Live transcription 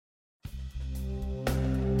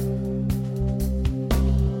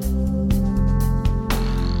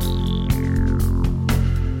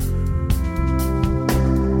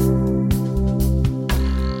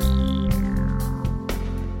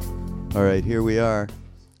right, here we are.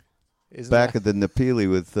 Back at the Napili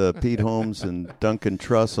with Pete Holmes and Duncan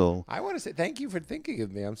Trussell. I want to say thank you for thinking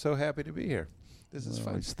of me. I'm so happy to be here. This is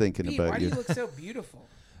fun. I was thinking Pete, about why you. do you look so beautiful?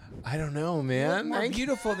 I don't know, You man. look more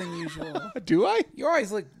beautiful than usual. Do I? You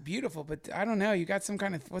always look beautiful, but I don't know. You got some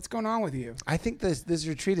kind of... What's going on with you? I think this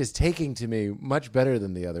retreat is taking to me much better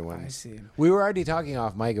than the other ones. I see. We were already talking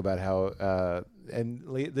off mic about how, and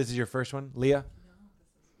Leah, this is your first one, Leah?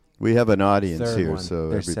 We have an audience Third here, one. so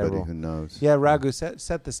There's everybody several. who knows. Yeah, Raghu,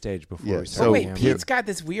 set the stage before Yeah, we so start. Oh, wait, Him. Pete's got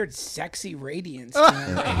this weird sexy radiance. To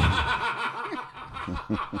him.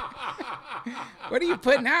 What are you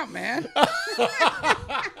putting out, man?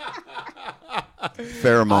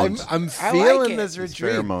 Pheromones. I'm I feeling like it. this It's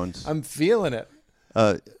retreat. pheromones. I'm feeling it.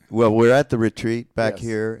 Well, we're at the retreat back Yes.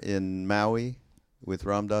 here in Maui with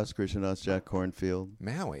Ramdas Krishnadas, Jack Cornfield.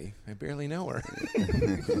 Maui, I barely know her.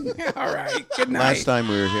 All right. Good night. Last time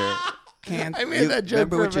we were here. Can't. I made that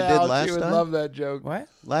joke remember for what you did Val. last She would time? love that joke. What?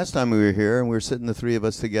 Last time we were here, and we were sitting the three of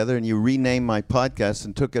us together, and you renamed my podcast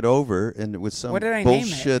and took it over, and it was some What did I name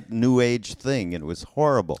bullshit New Age thing. It was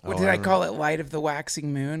horrible. What did I call it? Light of the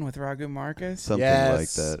Waxing Moon with Raghu Marcus? Something Yes. like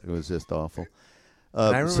that. It was just awful.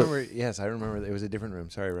 And I so- remember, yes, I remember. It was a different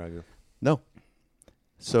room. Sorry, Raghu. No.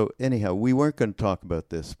 So anyhow, we weren't going to talk about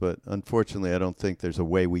this, but unfortunately, I don't think there's a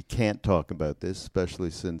way we can't talk about this,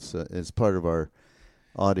 especially since as part of our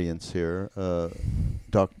audience here,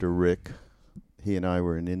 Dr. Rick, he and I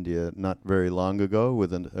were in India not very long ago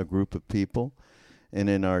with a group of people, and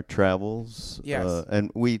in our travels, Yes.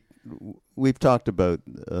 and we've talked about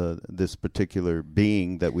this particular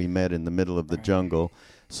being that we met in the middle of the jungle.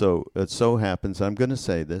 So it so happens, I'm going to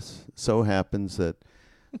say this, so happens that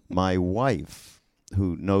my wife,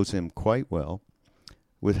 who knows him quite well,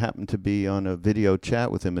 would happen to be on a video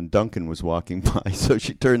chat with him, and Duncan was walking by, so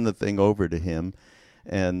she turned the thing over to him,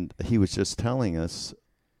 and he was just telling us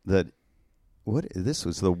that this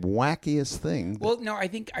was the wackiest thing. Well, no, I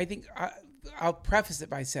think I'll preface it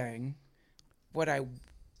by saying what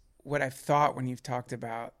I've thought when you've talked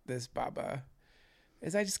about this Baba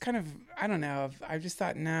is I just kind of, I don't know, I just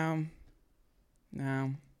thought no.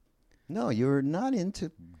 No, you're not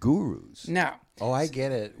into gurus. No. Oh, I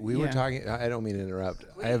get it. We were Yeah. talking. I don't mean to interrupt.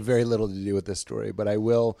 I have very little to do with this story, but I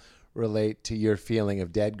will relate to your feeling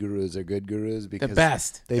of dead gurus or good gurus because The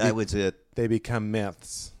best. That was it. they become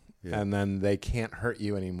myths, Yeah. and then they can't hurt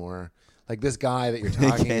you anymore. Like this guy that you're They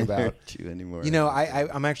talking can't about. hurt you anymore. You know,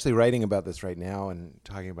 I'm actually writing about this right now and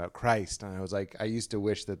talking about Christ. And I was like, I used to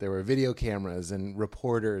wish that there were video cameras and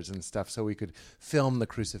reporters and stuff so we could film the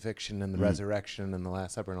crucifixion and the resurrection and the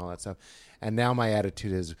Last Supper and all that stuff. And now my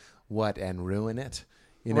attitude is, what, and ruin it?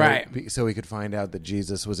 You know, Right. So we could find out that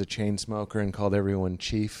Jesus was a chain smoker and called everyone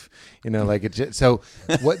chief. You know, like it. So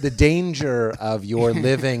what the danger of your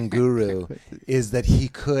living guru is that he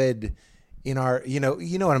could... in our, you know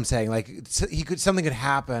what I'm saying. Like something could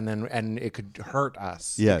happen and it could hurt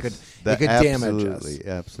us. yes, it could damage us.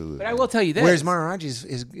 Absolutely. But I will tell you this. Whereas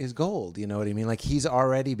Maharaji is gold. You know what I mean? Like he's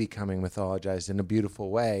already becoming mythologized in a beautiful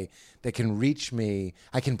way that can reach me.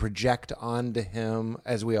 I can project onto him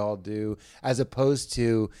as we all do, as opposed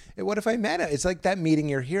to what if I met him? It's like that meeting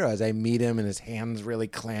your hero. As I meet him and his hand's really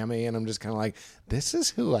clammy, and I'm just kind of like, this is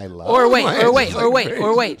who I love. Or wait, My or wait, hand's or like wait, crazy.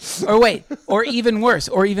 or wait, or wait, or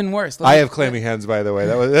even worse, I have clammy hands, by the way.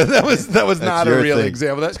 That was That's not a your real thing.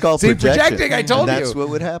 example. It's called See, projection. projecting. I told and you. that's what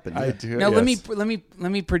would happen. I yeah. do. Now yes.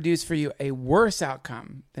 let me produce for you a worse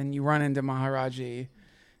outcome than you run into Maharaji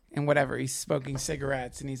and whatever he's smoking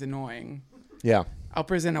cigarettes and he's annoying. Yeah. I'll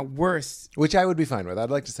present a worse. Which I would be fine with. I'd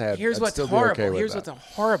like to say Here's I'd what's still horrible. be okay with Here's that. what's a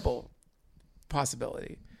horrible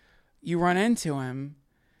possibility. You run into him,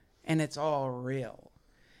 and it's all real,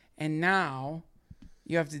 and now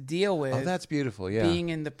you have to deal with. Oh, that's beautiful. Yeah. being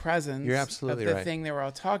in the presence. You're absolutely of the right. thing they were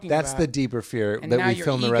all talking That's about. the deeper fear And that now we your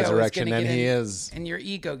film the ego is resurrection, gonna and get he in- is. and your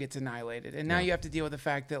ego gets annihilated. And now you have to deal with the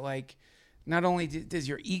fact that, like, not only does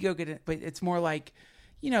your ego get it, but it's more like,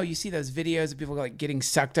 you see those videos of people like getting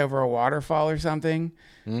sucked over a waterfall or something.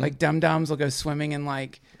 Like dum-dums will go swimming in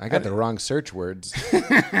like. I got the wrong search words.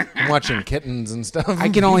 I'm watching kittens and stuff. I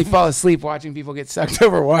can only fall asleep watching people get sucked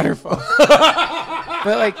over waterfalls.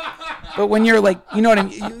 But when you're like, you know what I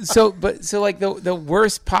mean? So like the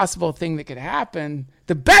worst possible thing that could happen,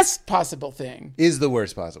 the best possible thing, is the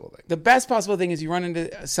worst possible thing. the best possible thing is you run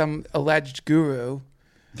into some alleged guru.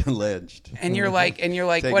 Alleged. And you're like,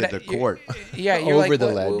 Take what? it to court. Yeah, you're Over like, the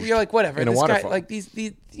what- ledge you're like, whatever. in a This guy, waterfall. like these,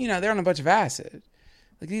 they're on a bunch of acid.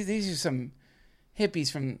 Like these are some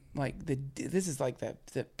hippies from like this is like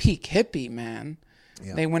the peak hippie, man.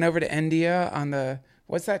 Yeah. They went over to India on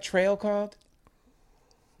what's that trail called?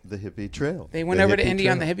 The hippie trail. They went The over to hippie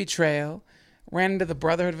India on trail. the hippie trail, ran into the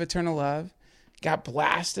Brotherhood of Eternal Love, got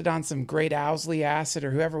blasted on some great Owsley acid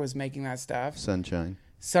or whoever was making that stuff. Sunshine.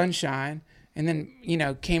 And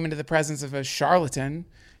then, came into the presence of a charlatan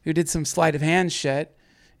who did some sleight of hand shit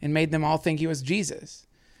and made them all think he was Jesus.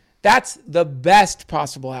 That's the best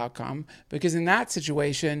possible outcome, because in that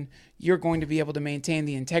situation, you're going to be able to maintain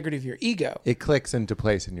the integrity of your ego. It clicks into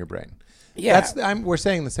place in your brain. Yeah. We're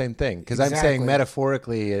saying the same thing, because Exactly. I'm saying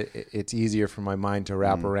metaphorically, it's easier for my mind to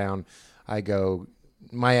wrap around. I go,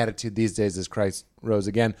 my attitude these days is Christ rose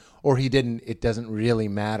again, or he didn't. It doesn't really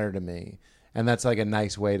matter to me. And that's like a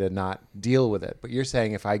nice way to not deal with it. But you're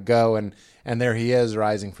saying if I go and there he is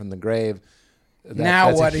rising from the grave,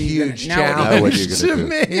 that's what a are you huge gonna- now challenge what are you gonna to do?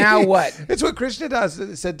 me. Now what? It's what Krishna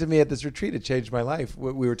Das said to me at this retreat. It changed my life.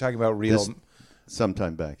 We were talking about real.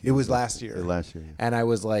 Sometime back. It was last year. Last year. And I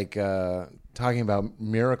was like talking about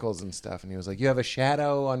miracles and stuff. And he was like, you have a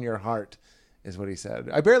shadow on your heart, is what he said.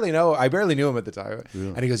 I barely knew him at the time. Yeah.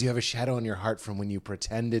 And he goes, you have a shadow on your heart from when you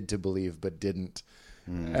pretended to believe but didn't.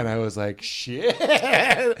 And I was like, shit.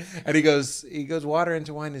 And he goes, water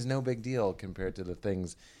into wine is no big deal compared to the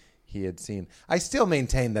things he had seen. I still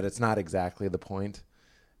maintain that it's not exactly the point,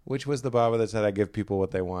 which was the Baba that said, I give people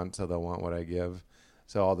what they want, so they'll want what I give.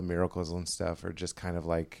 So all the miracles and stuff are just kind of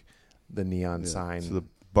like the neon sign. So the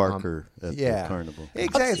barker at the carnival.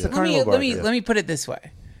 Exactly. It's the Let carnival barker. me put it this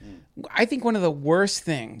way. I think one of the worst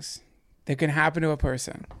things that can happen to a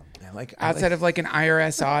person outside of like an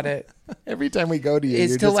IRS audit every time we go to you,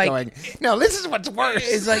 is you're to just like, going, no, this is what's worse.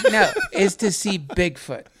 Is to see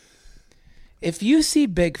Bigfoot. If you see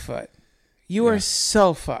Bigfoot, you are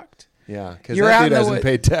so fucked. Yeah, because You're that out dude in the hasn't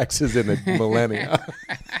paid taxes in a millennia.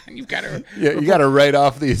 You've got to You got to write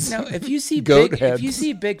off these. No, if you see goat if heads. you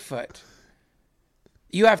see Bigfoot,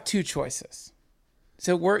 you have two choices.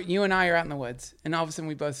 So you and I are out in the woods, and all of a sudden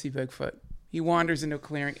we both see Bigfoot. He wanders into a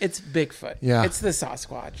clearing. It's Bigfoot. Yeah. It's the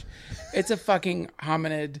Sasquatch. It's a fucking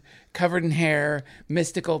hominid covered in hair.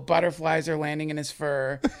 Mystical butterflies are landing in his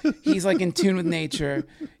fur. He's like in tune with nature.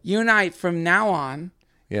 You and I, from now on,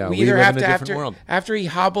 Yeah, we we either live have in a to different world. after he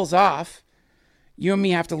hobbles off, you and me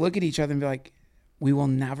have to look at each other and be like, we will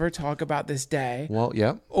never talk about this day. Well,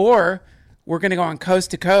 yeah. Or we're going to go on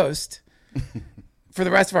coast to coast for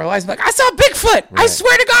the rest of our lives. Like, I saw Bigfoot. I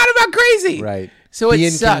swear to God, I'm not crazy. Right. So the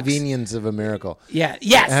it sucks. Inconvenience of a miracle. Yeah.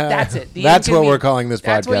 Yes, that's it. That's what we're calling this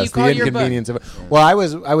That's what you podcast. call The your book. inconvenience of it. Well, I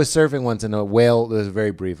was surfing once and a whale. This is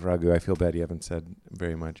very brief, Raghu. I feel bad you haven't said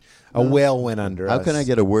very much. A whale went under How us. can I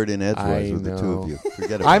get a word in edgewise with the two know. of you?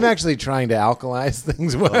 Forget about I'm it. actually trying to alkalize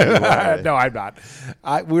things. you are. No, I'm not.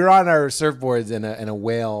 We were on our surfboards and a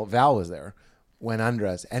whale, Val was there, went under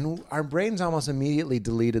us. And our brains almost immediately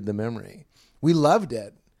deleted the memory. We loved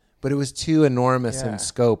it, but it was too enormous in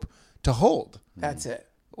scope to hold. That's it.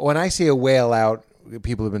 When I see a whale out,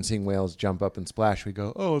 people have been seeing whales jump up and splash. We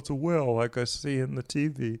go, oh, it's a whale like I see in the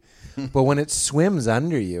TV. But when it swims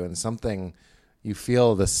under you and something, you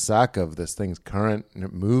feel the suck of this thing's current and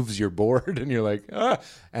it moves your board and you're like, ah.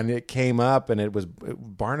 And it came up and it was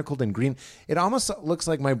barnacled and green. It almost looks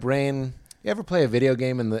like my brain. You ever play a video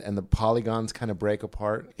game and the polygons kind of break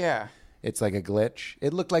apart? Yeah. It's like a glitch.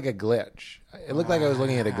 It looked like a glitch. It looked like I was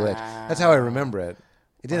looking at a glitch. That's how I remember it.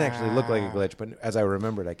 It didn't actually look like a glitch, but as I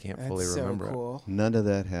remember it, I can't fully That's so remember cool. None of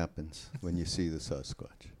that happens when you see the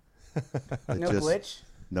Sasquatch. No glitch?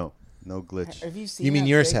 No glitch. Have you seen You mean a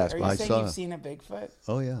your big- Are Sasquatch? you I saying saw you've it. seen a Bigfoot?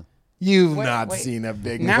 Oh, yeah. You've Wait, not wait. seen a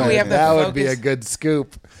big Now Bigfoot. we have the That would be focus- a good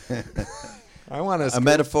scoop. I want A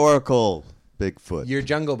metaphorical Bigfoot. Your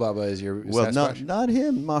Jungle Baba is your well, Sasquatch? not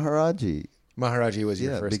him, Maharaji. Maharaji was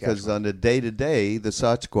your Yeah, first because Sasquatch. on the day-to-day, the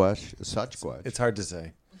Sasquatch. It's hard to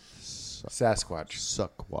say. Sasquatch.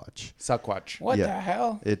 Suckwatch. What Yeah. the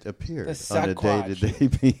hell? It appeared The on a Suckwatch. day-to-day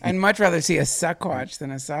being. I'd much rather see a Suckwatch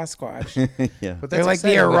than a Sasquatch. Yeah. But They're that's like the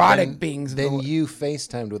exciting, but erotic then- beings of Then the- you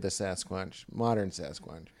FaceTimed with a Sasquatch, modern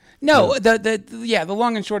Sasquatch. No, the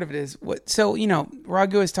long and short of it is so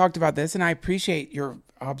Raghu has talked about this, and I appreciate your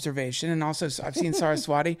observation, and also I've seen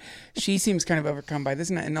Saraswati. She seems kind of overcome by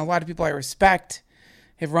this, and a lot of people I respect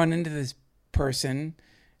have run into this person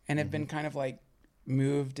and have been kind of like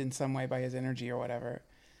moved in some way by his energy or whatever.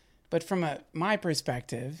 But from my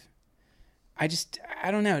perspective, I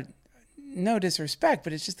don't know, no disrespect,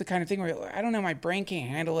 but it's just the kind of thing where I don't know, my brain can't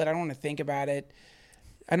handle it. I don't want to think about it.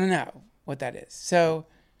 I don't know what that is. So.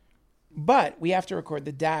 But we have to record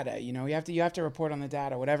the data, you have to report on the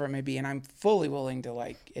data, whatever it may be. And I'm fully willing to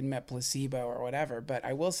like admit placebo or whatever. But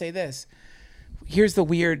I will say this, here's the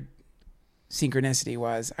weird synchronicity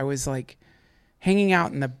was I was like hanging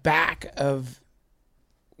out in the back of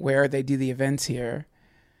where they do the events here.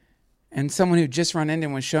 And someone who just run into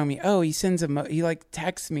him was showing me, oh, he sends he like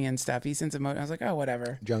texts me and stuff. He sends emoji. I was like, oh,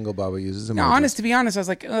 whatever. Jungle Baba uses emojis. Now, to be honest, I was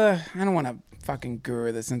like, ugh, I don't want a fucking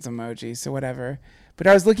guru that sends emojis, so whatever. But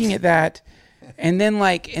I was looking at that, and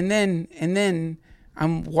then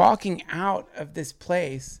I'm walking out of this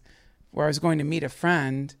place where I was going to meet a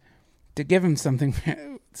friend to give him something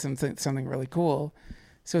really cool.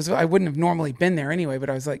 So I wouldn't have normally been there anyway. But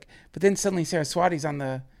I was like, but then suddenly Saraswati's on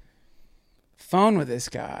the phone with this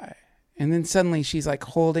guy. And then suddenly she's like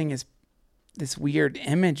holding this weird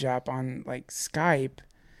image up on like Skype,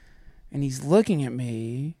 and he's looking at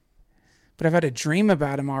me, but I've had a dream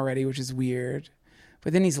about him already, which is weird.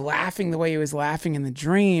 But then he's laughing the way he was laughing in the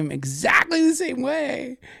dream, exactly the same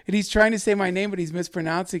way. And he's trying to say my name, but he's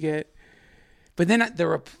mispronouncing it. But then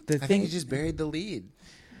the thing, think you just buried the lead.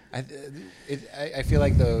 I feel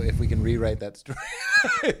like though, if we can rewrite that story,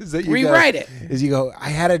 is that you go, I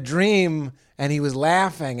had a dream and he was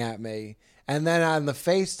laughing at me, and then on the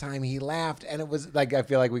FaceTime he laughed, and it was like, I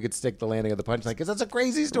feel like we could stick the landing of the punchline because that's a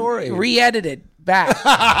crazy story. Re-edit it back.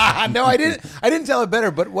 No, I didn't tell it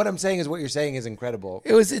better. But what I'm saying is, what you're saying is incredible.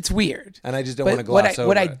 It's weird, and I just don't want to gloss over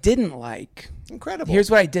what I didn't like. Incredible.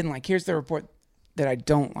 Here's what I didn't like. Here's the report that I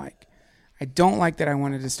don't like. I don't like that I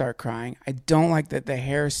wanted to start crying. I don't like that the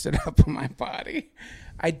hair stood up on my body.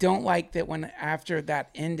 I don't like that after that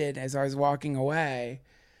ended, as I was walking away,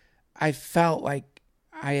 I felt like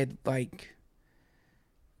I had like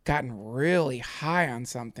gotten really high on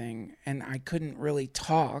something and I couldn't really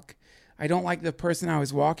talk. I don't like the person I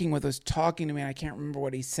was walking with was talking to me and I can't remember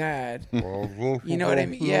what he said. You know what I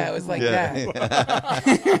mean? Yeah, it was like that.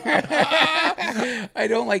 I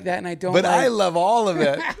don't like that, and I don't. But I love all of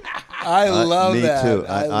it. I love that. Me too.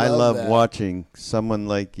 I love watching someone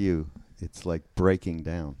like you. It's like breaking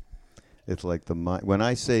down. It's like the mind. When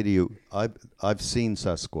I say to you, I've seen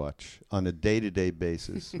Sasquatch on a day-to-day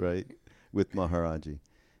basis, right, with Maharaji,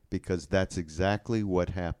 because that's exactly what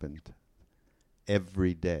happened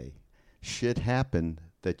every day. Shit happened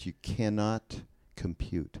that you cannot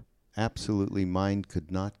compute. Absolutely, mind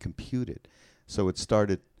could not compute it. So it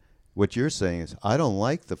started. What you're saying is, I don't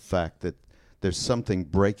like the fact that there's something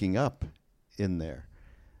breaking up in there,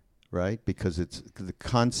 right? Because it's the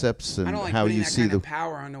concepts and how you see the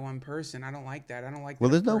power onto one person. I don't like that. I don't like.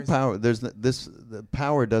 Well, there's no power. The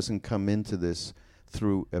power doesn't come into this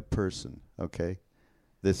through a person. Okay,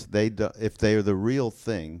 if they are the real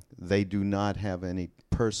thing, they do not have any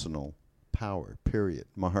personal power. Period.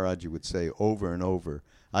 Maharaji would say over and over,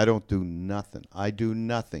 "I don't do nothing. I do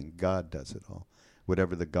nothing. God does it all."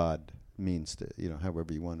 Whatever the God means to,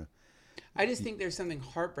 however you want to. I just think there's something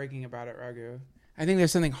heartbreaking about it, Raghu. I think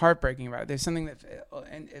there's something heartbreaking about it. There's something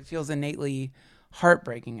and it feels innately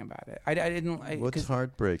heartbreaking about it. What's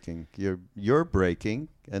heartbreaking? You're breaking,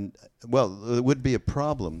 and well, it would be a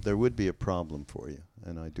problem. There would be a problem for you,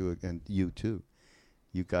 and you too.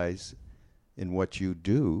 You guys, in what you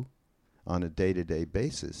do on a day-to-day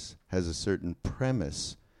basis, has a certain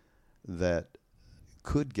premise that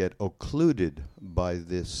could get occluded by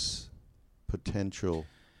this potential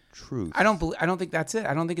truth. I don't think that's it.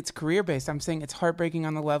 I don't think it's career based. I'm saying it's heartbreaking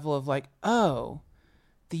on the level of like, oh,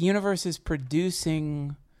 the universe is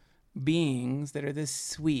producing beings that are this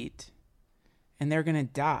sweet and they're going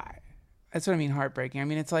to die. That's what I mean, heartbreaking. I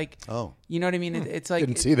mean, it's like, you know what I mean? It's like,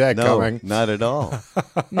 didn't see that coming. Not at all.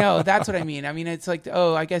 No, that's what I mean. I mean, it's like,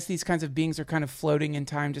 I guess these kinds of beings are kind of floating in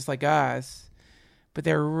time just like us. But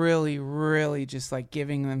they're really, really just like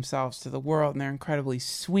giving themselves to the world, and they're incredibly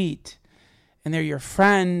sweet, and they're your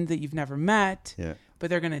friend that you've never met, but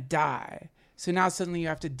they're going to die. So now suddenly you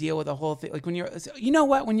have to deal with the whole thing. Like when you're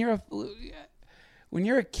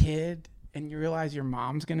a kid and you realize your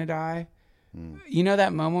mom's going to die, you know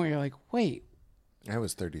that moment where you're like, wait. I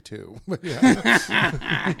was 32. Right.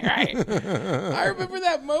 I remember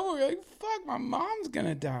that moment where you're like, fuck, my mom's going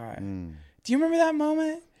to die. Do you remember that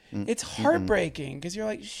moment? It's heartbreaking because you're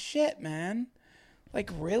like, shit, man. Like,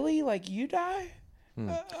 really? Like, you die?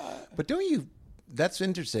 But don't you... That's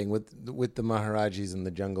interesting with the Maharajis and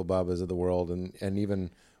the Jungle Babas of the world. And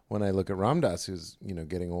even when I look at Ram Dass, who's,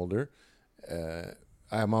 getting older,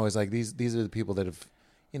 I'm always like, these are the people that have,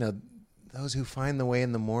 those who find the way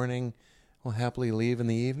in the morning will happily leave in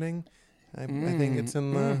the evening. I think it's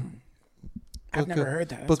in the... I've never heard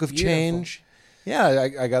that. Book of Change. Yeah,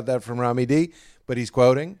 I got that from Rami D. But he's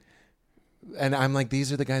quoting, and I'm like,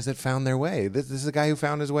 these are the guys that found their way. This is the guy who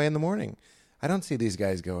found his way in the morning. I don't see these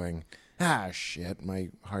guys going, shit, my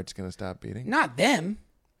heart's going to stop beating. Not them.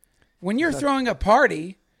 When you're throwing a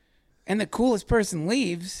party and the coolest person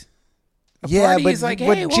leaves, Yeah, party but is like,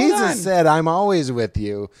 what hey, well Jesus done. said, I'm always with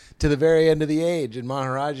you to the very end of the age. And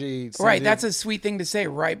Maharaji said Right, it- that's a sweet thing to say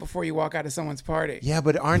right before you walk out of someone's party. Yeah,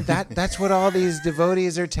 but that's what all these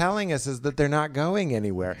devotees are telling us, is that they're not going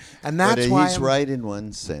anywhere. And that's But why he's right in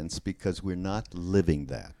one sense, because we're not living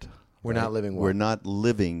that. We're not living what? We're not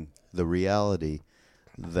living the reality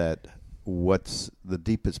that what's the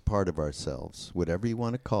deepest part of ourselves, whatever you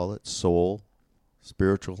want to call it, soul,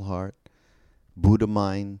 spiritual heart, Buddha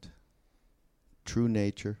mind, true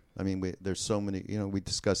nature. I mean, there's so many, we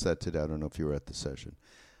discussed that today. I don't know if you were at the session.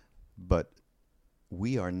 But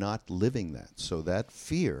we are not living that. So that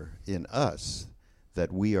fear in us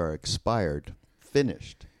that we are expired,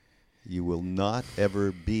 finished, you will not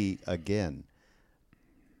ever be again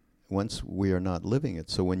once we are not living it.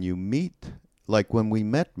 So when you meet, like when we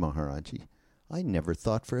met Maharaji, I never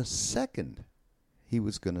thought for a second he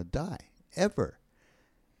was going to die, ever.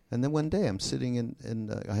 And then one day I'm sitting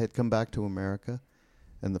in I had come back to America,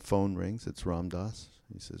 and the phone rings. It's Ram Dass.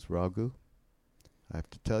 He says, Raghu, I have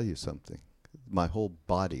to tell you something. My whole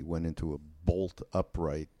body went into a bolt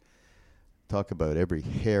upright. Talk about every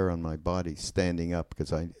hair on my body standing up,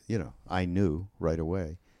 because I knew right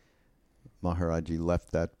away. Maharaji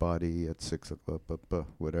left that body at 6 o'clock,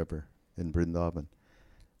 whatever, in Vrindavan.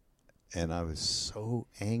 And I was so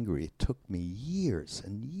angry. It took me years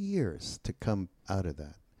and years to come out of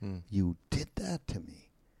that. You did that to me.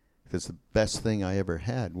 Because the best thing I ever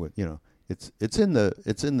had was, it's in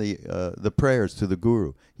the prayers to the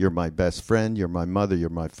Guru. You're my best friend. You're my mother. You're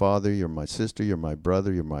my father. You're my sister. You're my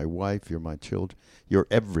brother. You're my wife. You're my children. You're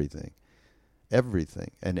everything. Everything.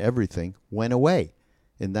 And everything went away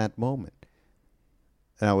in that moment.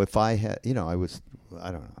 Now, if I had, I was,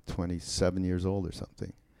 27 years old or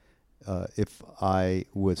something. If I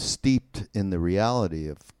was steeped in the reality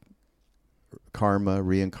of karma,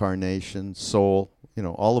 reincarnation, soul,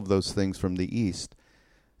 all of those things from the East,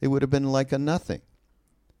 it would have been like a nothing.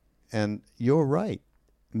 And you're right.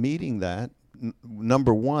 Meeting that,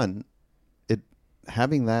 number one,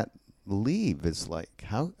 having that leave is like,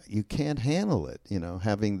 how you can't handle it,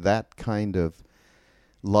 having that kind of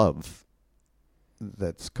love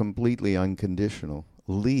that's completely unconditional.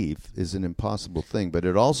 Leave is an impossible thing, but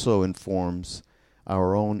it also informs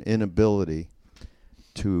our own inability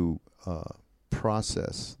to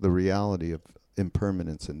process the reality of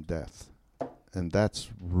impermanence and death. And that's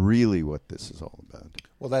really what this is all about.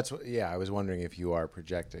 Well, that's what, I was wondering if you are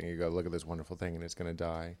projecting. You go, look at this wonderful thing and it's going to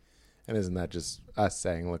die. And isn't that just us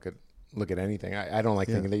saying, look at anything? I don't like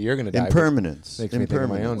thinking that you're going to die. Impermanence. Makes me think of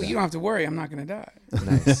my own Well, you don't have to worry. I'm not going to die.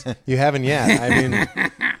 Nice. You haven't yet. I mean,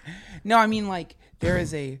 no, I mean, like, there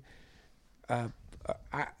is this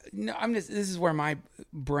is where my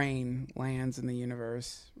brain lands in the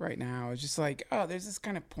universe right now. It's just like, there's this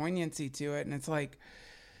kind of poignancy to it. And it's like,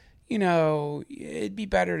 it'd be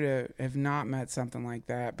better to have not met something like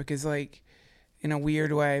that, because, like, in a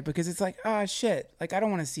weird way, because it's like, shit, like, I don't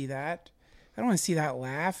want to see that. I don't want to see that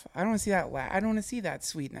laugh. I don't want to see that I don't want to see that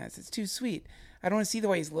sweetness. It's too sweet. I don't want to see the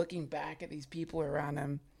way he's looking back at these people around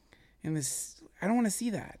him. I don't want to see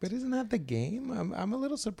that. but isn't that the game? I'm a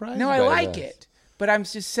little surprised. No, I by like this. it. But I'm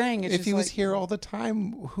just saying, it's If just he was like, here all the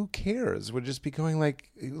time, who cares? We'd just be going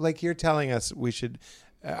like you're telling us we should.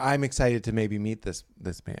 I'm excited to maybe meet this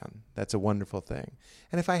man. That's a wonderful thing.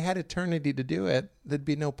 And if I had eternity to do it, there'd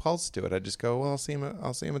be no pulse to it. I'd just go, well, I'll see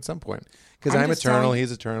him at some point, because I'm just eternal. telling-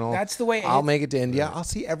 He's eternal. That's the way I'll make it to India. I'll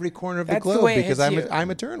see every corner of the That's the globe way it because hits you.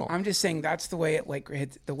 I'm eternal. I'm just saying that's the way it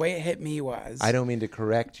the way it hit me was. I don't mean to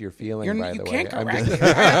correct your feeling. By You the can't way, I'm correct just-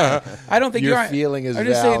 it. I don't think Your you're feeling is I'm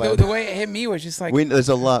just saying valid. the way it hit me was just like There's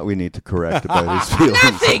a lot we need to correct about his feelings.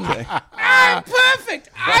 nothing. I'm perfect.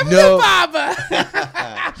 I'm No. the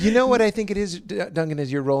Baba. You know what I think it is, Duncan,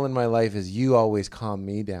 is your role in my life is you always calm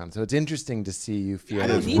me down. So it's interesting to see you feel. I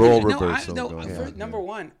don't There's need role to, reversal no, going for, on, number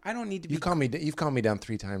one, I don't need to be. You've calmed me down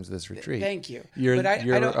 3 times this retreat. Thank you. You're but I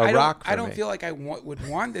don't, a rock. I don't me. feel like I would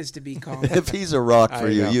want this to be calm. If he's a rock for I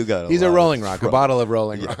you, know. you got He's a Rolling Rock, a bottle of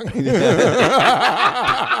Rolling Rock.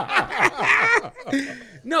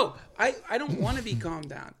 No, I don't want to be calmed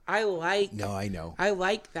down. No, I know. I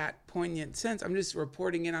like that poignant sense. I'm just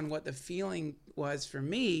reporting in on what the feeling was for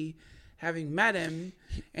me, having met him,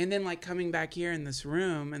 and then like coming back here in this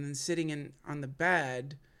room and then sitting on the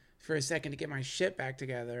bed for a second to get my shit back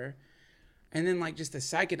together. And then like just the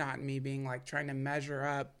psychonaut in me being like trying to measure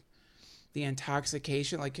up the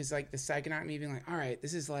intoxication, like, cause like the psychonaut in me being like, all right,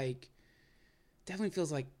 this is like, definitely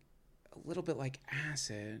feels like a little bit like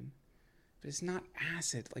acid, but it's not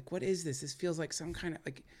acid. Like, what is this? This feels like some kind of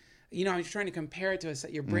like, I'm trying to compare it to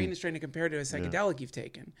your brain is trying to compare it to a psychedelic you've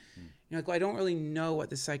taken. You're like, well, I don't really know what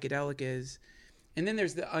the psychedelic is. And then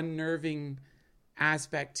there's the unnerving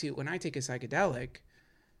aspect to when I take a psychedelic,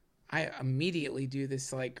 I immediately do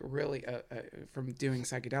this like really from doing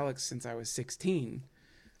psychedelics since I was 16.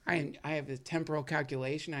 I have the temporal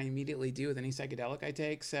calculation I immediately do with any psychedelic I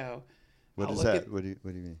take. So what is that? What do you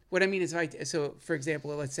mean? What I mean is so for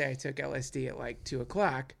example, let's say I took LSD at like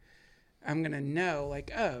 2:00, I'm going to know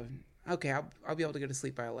like, oh, okay, I'll be able to go to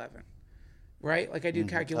sleep by 11. Right? Like I do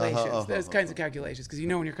calculations, those kinds of calculations, because you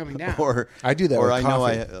know when you're coming down. Or I do that. Or with I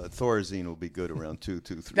coffee. know Thorazine will be good around 2,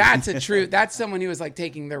 3. That's someone who was like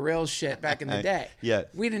taking the real shit back in the day. Yeah.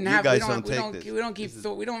 We didn't You have. guys we don't take don't. this. We don't keep.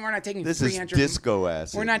 We're not taking This 300. is disco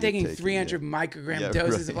acid. We're not taking you're 300 microgram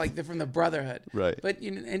doses of like from the Brotherhood. Right. But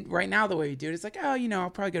and right now the way you do it is like, oh, I'll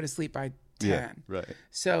probably go to sleep by 10. Yeah. Right.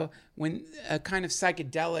 So when a kind of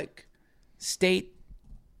psychedelic state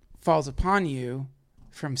falls upon you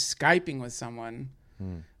from Skyping with someone.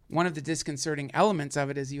 One of the disconcerting elements of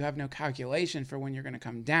it is you have no calculation for when you're going to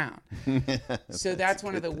come down. So that's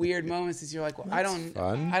one of the weird moments is you're like, well, I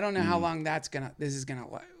don't know how long this is going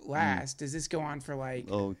to last. Does this go on for like,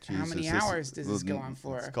 how many hours does this go on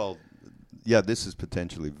for? It's called, this is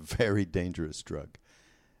potentially a very dangerous drug.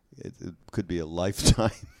 It could be a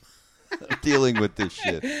lifetime dealing with this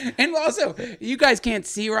shit. And also, you guys can't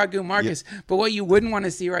see Raghu Marcus, but what you wouldn't want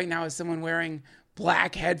to see right now is someone wearing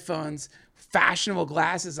black headphones, fashionable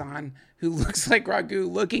glasses on, who looks like Raghu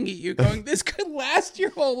looking at you going, this could last your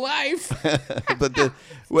whole life. But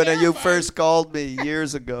when you first called me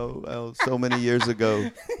years ago, so many years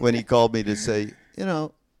ago, when he called me to say,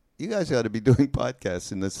 you guys got to be doing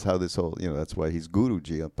podcasts, and that's how this whole, that's why he's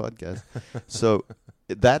Guruji on podcasts. So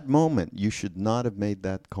at that moment, you should not have made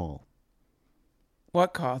that call.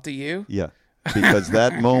 What call? To you? Yeah. Because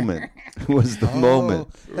that moment was the moment.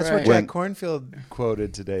 That's what Jack Cornfield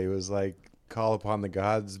quoted today. It was like, call upon the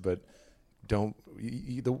gods, but don't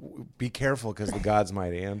be careful because the gods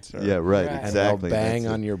might answer. Yeah, right. Exactly. And they'll bang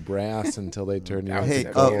on your brass until they turn you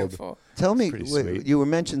into gold. Tell me, you were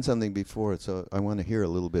mentioning something before, so I want to hear a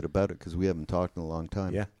little bit about it because we haven't talked in a long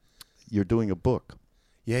time. Yeah. You're doing a book.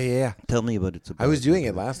 Yeah. Tell me what it's about. I was doing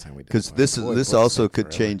it last time we did. Because this also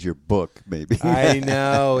could change your book, maybe. I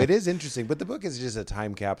know. It is interesting. But the book is just a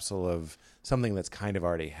time capsule of something that's kind of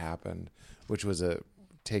already happened, which was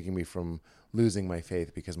taking me from losing my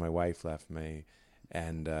faith because my wife left me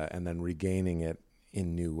and then regaining it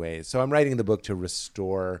in new ways. So I'm writing the book to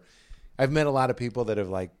restore. I've met a lot of people that have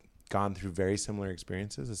like gone through very similar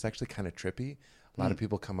experiences. It's actually kind of trippy. A lot of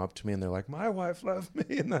people come up to me and they're like, my wife left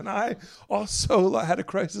me. And then I also had a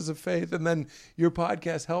crisis of faith. And then your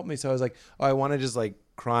podcast helped me. So I was like, I want to just like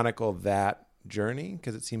chronicle that journey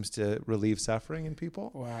because it seems to relieve suffering in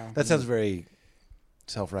people. Wow. That sounds very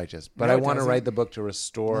self-righteous. But I want to write the book to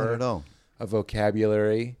restore a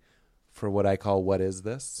vocabulary for what I call what is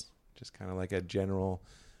this? Just kind of like a general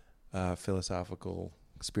philosophical,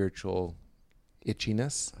 spiritual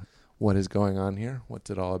itchiness. What is going on here? What's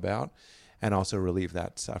it all about? And also relieve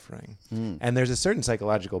that suffering. And there's a certain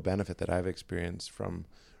psychological benefit that I've experienced from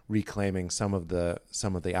reclaiming some of the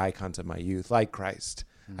icons of my youth, like Christ.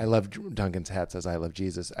 I love Duncan's hat says, I love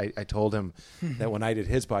Jesus. I told him that when I did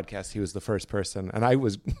his podcast, he was the first person, and I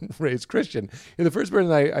was raised Christian. You're the first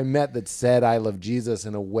person I met that said, I love Jesus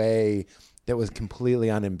in a way that was completely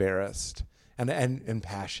unembarrassed and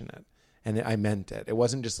passionate. And I meant it. It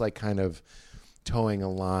wasn't just like kind of towing a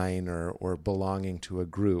line or belonging to a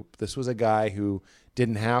group. This was a guy who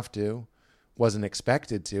didn't have to, wasn't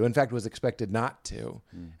expected to, in fact, was expected not to,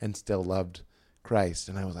 and still loved Christ.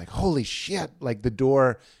 And I was like, holy shit, like the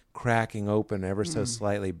door cracking open ever so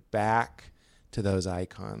slightly back to those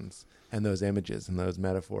icons and those images and those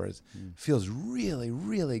metaphors feels really,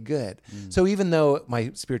 really good. So even though my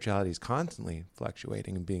spirituality is constantly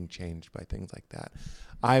fluctuating and being changed by things like that,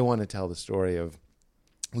 I want to tell the story of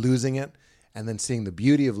losing it and then seeing the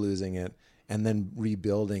beauty of losing it and then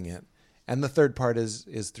rebuilding it. And the third part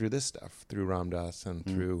is through this stuff, through Ram Dass and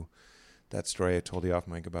through that story I told you off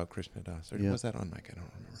mic about Krishna Das. Or was that on mic? I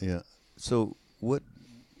don't remember. Yeah. So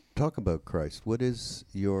talk about Christ. What is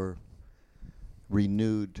your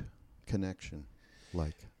renewed connection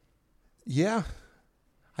like? Yeah.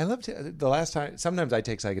 I love to, the last time, sometimes I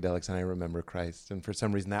take psychedelics and I remember Christ. And for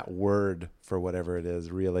some reason that word, for whatever it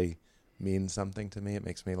is, really means something to me. It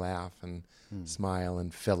makes me laugh and smile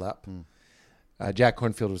and fill up. Jack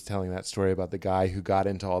Cornfield was telling that story about the guy who got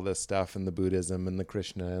into all this stuff and the Buddhism and the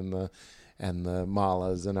Krishna and the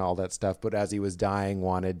malas and all that stuff, but as he was dying,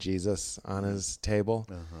 wanted Jesus on his table.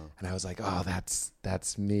 And I was like, oh,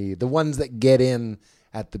 that's me. The ones that get in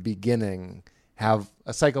at the beginning have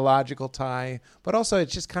a psychological tie, but also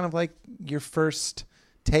it's just kind of like your first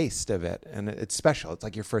taste of it, and it's special. It's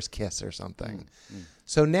like your first kiss or something.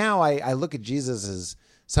 So now I look at Jesus as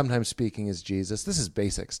sometimes speaking as Jesus. This is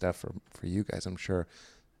basic stuff for you guys, I'm sure.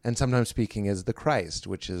 And sometimes speaking as the Christ,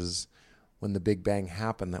 which is when the Big Bang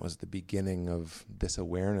happened, that was the beginning of this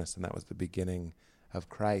awareness, and that was the beginning of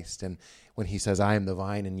Christ. And when he says, I am the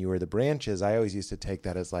vine and you are the branches, I always used to take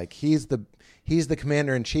that as like, he's the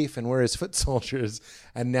commander in chief and we're his foot soldiers.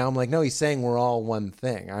 And now I'm like, no, he's saying we're all one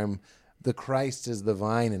thing. The Christ is the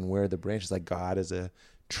vine and we're the branches, like God is a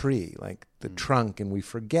tree, like the trunk, and we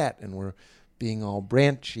forget, and we're being all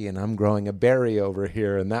branchy, and I'm growing a berry over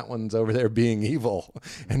here, and that one's over there being evil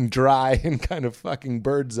and dry and kind of fucking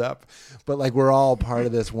birds up. But like we're all part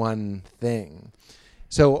of this one thing.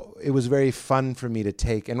 So it was very fun for me to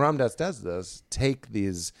take, and Ram Dass does this, take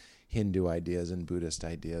these Hindu ideas and Buddhist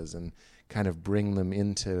ideas and kind of bring them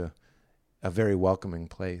into a very welcoming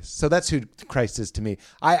place. So that's who Christ is to me.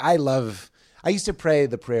 I used to pray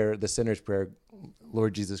the sinner's prayer,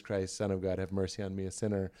 Lord Jesus Christ, Son of God, have mercy on me, a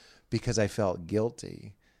sinner, because I felt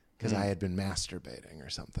guilty because I had been masturbating or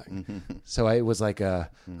something. So I was like,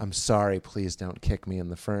 I'm sorry, please don't kick me in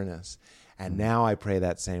the furnace. And now I pray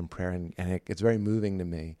that same prayer, and it's very moving to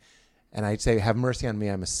me. And I say, have mercy on me,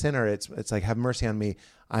 I'm a sinner. It's like, have mercy on me,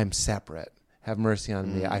 I'm separate. Have mercy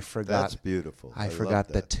on me, I forgot. That's beautiful. I forgot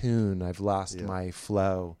the tune. I've lost my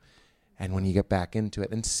flow. And when you get back into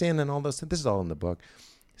it, and sin and all those things, this is all in the book.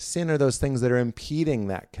 Sin are those things that are impeding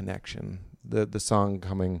that connection. The song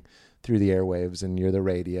coming through the airwaves, and you're the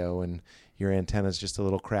radio, and your antenna's just a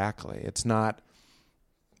little crackly. It's not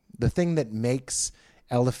the thing that makes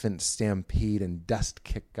elephants stampede and dust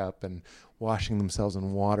kick up and washing themselves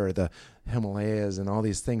in water, the Himalayas and all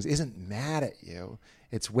these things, isn't mad at you.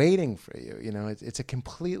 It's waiting for you. You know, it's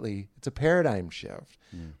a paradigm shift.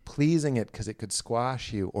 Pleasing it because it could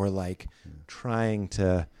squash you, or like trying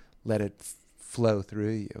to let it flow through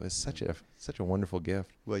you is such a wonderful gift.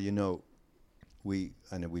 Well, you know,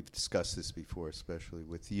 I know we've discussed this before, especially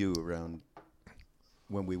with you, around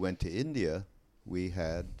when we went to India, we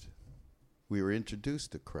were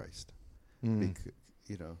introduced to Christ.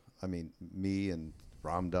 You know, I mean, me and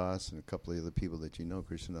Ram Dass and a couple of other people that you know,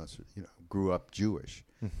 Krishna Das, you know, grew up Jewish,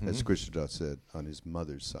 as Krishna Das said, on his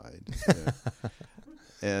mother's side.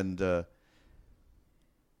 And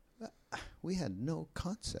we had no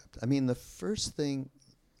concept. I mean, the first thing,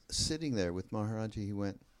 sitting there with Maharaji, he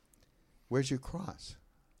went, where's your cross?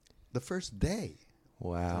 The first day.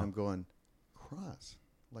 Wow. And I'm going, cross?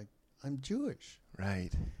 Like, I'm Jewish.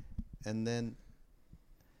 Right. And then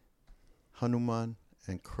Hanuman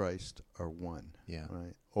and Christ are one. Yeah.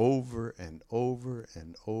 Right? Over and over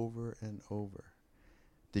and over and over.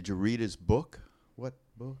 Did you read his book? What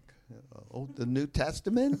book? The New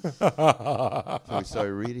Testament? So we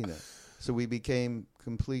started reading that. So we became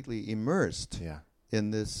completely immersed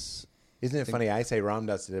in this. Isn't it funny? I say Ram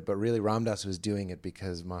Dass did it, but really Ram Dass was doing it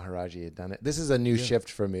because Maharaji had done it. This is a new shift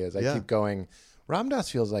for me as I keep going. Ram Dass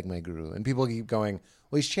feels like my guru, and people keep going,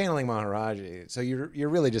 well, he's channeling Maharaji. So you're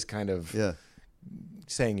really just kind of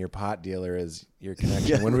saying your pot dealer is your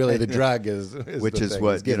connection, when really the drug is which the is thing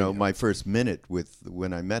what, he's my first minute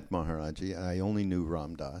when I met Maharaji, I only knew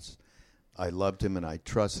Ram Dass. I loved him and I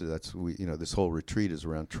trusted. That's this whole retreat is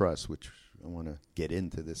around trust, which I want to get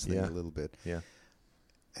into this thing a little bit. Yeah.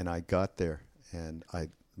 And I got there, and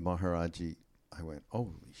Maharaji, I went,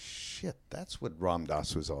 holy shit, that's what Ram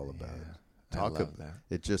Dass was all about. Talk about that.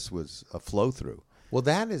 It just was a flow through. Well,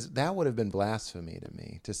 that would have been blasphemy to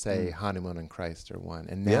me, to say Hanuman and Christ are one.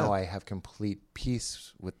 And now I have complete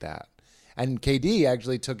peace with that. And KD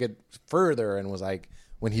actually took it further and was like,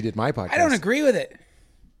 when he did my podcast. I don't agree with it.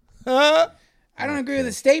 I don't agree with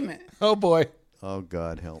the statement. Oh, boy. Oh,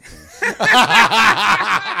 God, help me.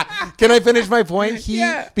 Can I finish my point?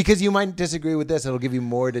 Because you might disagree with this. It'll give you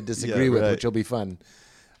more to disagree with, which will be fun.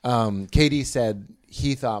 KD said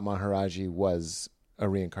he thought Maharaji was a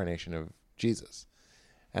reincarnation of Jesus.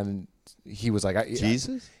 And he was like,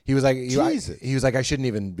 Jesus? He was like, Jesus. He was like, I shouldn't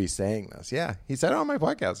even be saying this. Yeah. He said it on my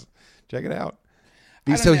podcast. Check it out.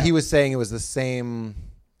 So he was saying it was the same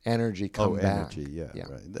energy come back. Energy,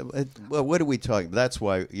 right. Well, what are we talking about? That's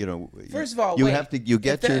why, First of all,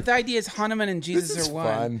 if the idea is Hanuman and Jesus are one.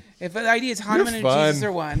 Fun. If the idea is Hanuman and Jesus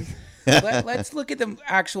are one, let's look at the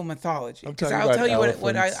actual mythology. Because I'll tell you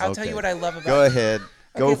what I love about it. Go ahead.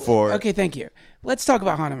 Go for it. Okay, thank you. Let's talk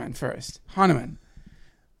about Hanuman first. Hanuman,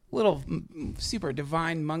 little super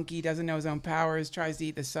divine monkey, doesn't know his own powers, tries to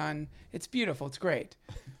eat the sun. It's beautiful. It's great.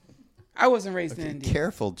 I wasn't raised in India.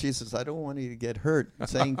 Careful, Jesus! I don't want you to get hurt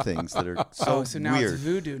saying things that are so so now weird. it's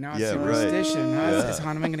voodoo. Now it's Yeah, superstition. right. Huh? Is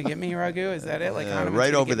Hanuman going to get me, Raghu? Is that it? Like Hanuman's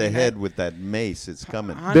right gonna over get the me head now? with that mace. It's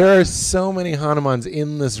coming. There are so many Hanumans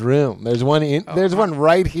in this room. There's one. There's one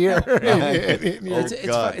right here.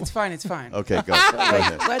 It's fine. It's fine. Okay, go. So, Go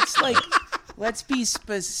ahead. let's be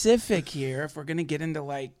specific here if we're going to get into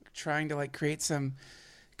like trying to like create some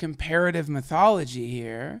comparative mythology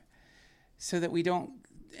here, so that we don't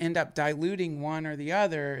end up diluting one or the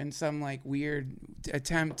other in some like weird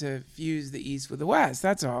attempt to fuse the East with the West.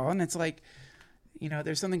 That's all. And it's like,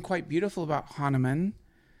 there's something quite beautiful about Hanuman,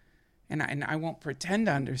 and I won't pretend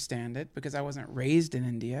to understand it because I wasn't raised in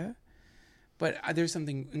India. But there's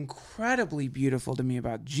something incredibly beautiful to me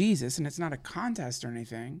about Jesus, and it's not a contest or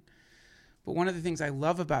anything. But one of the things I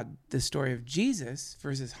love about the story of Jesus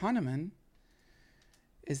versus Hanuman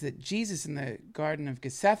is that Jesus in the Garden of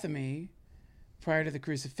Gethsemane, prior to the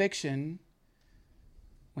crucifixion,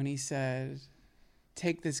 when he said,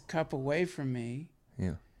 "Take this cup away from me,"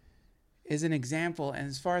 is an example, and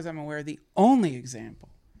as far as I'm aware, the only example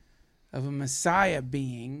of a Messiah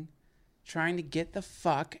being trying to get the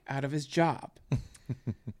fuck out of his job.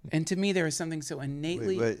 And to me, there is something so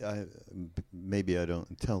innately... Maybe I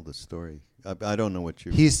don't tell the story. I don't know what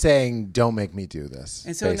you're... He's saying, "Don't make me do this."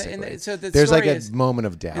 And so, there's like a moment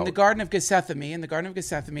of doubt. In the Garden of Gethsemane,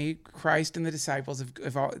 Christ and the disciples have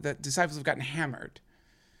gotten hammered.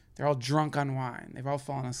 They're all drunk on wine. They've all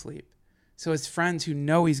fallen asleep. So his friends who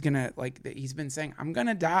know he's gonna he's been saying, "I'm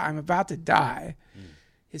gonna die. I'm about to die."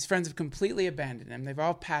 His friends have completely abandoned him. They've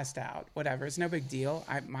all passed out. Whatever. It's no big deal.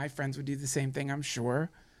 My friends would do the same thing, I'm sure.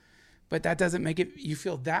 But that doesn't make you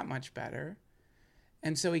feel that much better.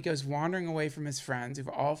 And so he goes wandering away from his friends who've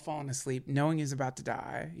all fallen asleep, knowing he's about to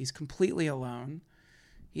die. He's completely alone.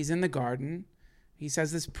 He's in the garden. He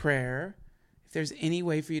says this prayer. "If there's any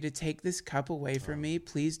way for you to take this cup away from me,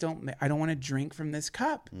 please don't. I don't want to drink from this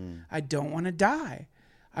cup. I don't want to die.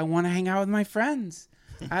 I want to hang out with my friends.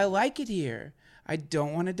 I like it here. I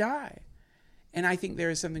don't want to die." And I think there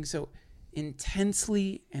is something so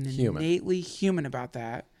intensely and innately human about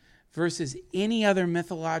that versus any other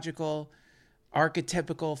mythological,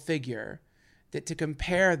 archetypical figure, that to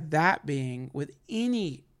compare that being with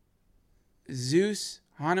any Zeus,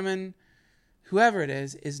 Hanuman, whoever it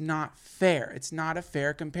is not fair. It's not a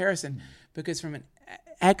fair comparison because from an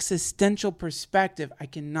existential perspective, I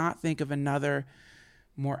cannot think of another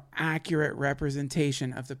more accurate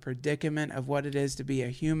representation of the predicament of what it is to be a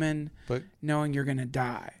human, but knowing you're going to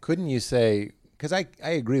die. Couldn't you say, because I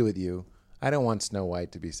agree with you, I don't want Snow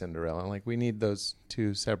White to be Cinderella. Like, we need those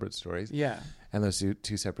two separate stories. Yeah. And those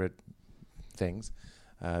two separate things,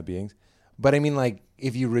 beings. But I mean, like,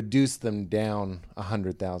 if you reduce them down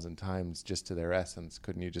 100,000 times just to their essence,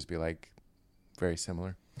 couldn't you just be like very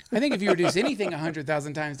similar? I think if you reduce anything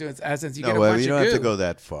 100,000 times to its essence, you get a well, bunch you of don't goo. have to go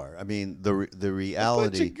that far. I mean, the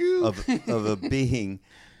reality of a being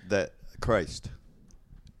that Christ,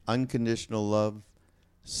 unconditional love,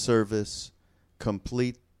 service,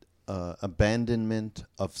 complete abandonment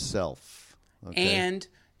of self, and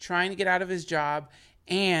trying to get out of his job,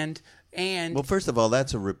 and well, first of all,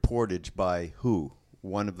 that's a reportage by who?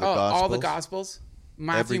 One of the Gospels? all the Gospels.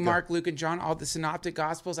 Matthew, Mark, Luke, and John, all the synoptic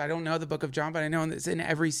Gospels. I don't know the book of John, but I know it's in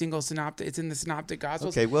every single synoptic. It's in the synoptic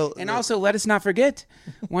Gospels. Okay, well, and also, let us not forget,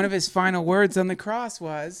 one of his final words on the cross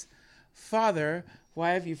was, "Father,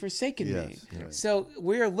 why have you forsaken me?" Right. So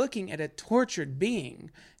we're looking at a tortured being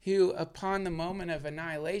who, upon the moment of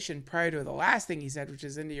annihilation, prior to the last thing he said, which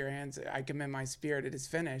is, "Into your hands I commend my spirit, it is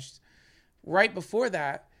finished." Right before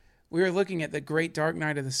that, we were looking at the great dark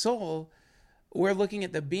night of the soul. We're looking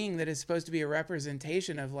at the being that is supposed to be a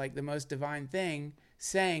representation of like the most divine thing,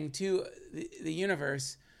 saying to the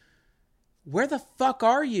universe, "Where the fuck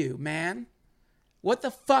are you, man? What the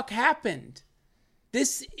fuck happened?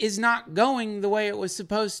 This is not going the way it was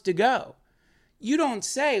supposed to go." You don't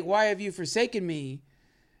say, "Why have you forsaken me?"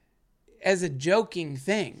 as a joking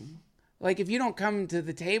thing. Like, if you don't come to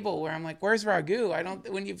the table where I'm like, "Where's Raghu?"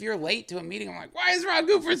 If you're late to a meeting, I'm like, "Why has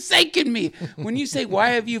Raghu forsaken me?" When you say, "Why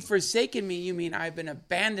have you forsaken me?" you mean I've been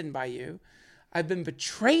abandoned by you. I've been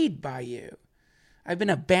betrayed by you. I've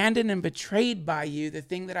been abandoned and betrayed by you, the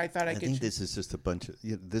thing that I thought I could... I think this is just a bunch of...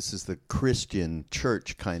 this is the Christian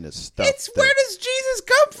church kind of stuff. Where does Jesus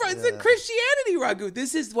come from? It's the Christianity, Raghu.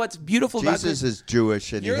 This is what's beautiful about this. Jesus is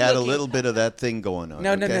Jewish, and he had a little bit of that thing going on.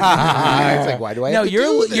 No. It's like, why do I have to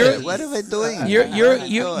do this? What am I doing?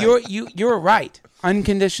 You're right.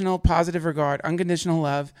 Unconditional positive regard, unconditional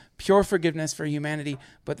love, pure forgiveness for humanity.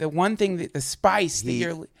 But the one thing that the spice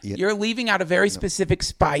that you're leaving out a very specific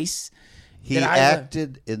spice. He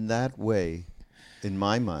acted in that way, in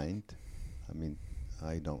my mind, I mean,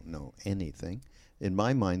 I don't know anything. In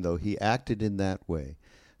my mind, though, he acted in that way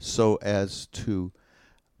so as to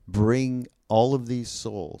bring all of these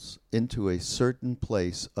souls into a certain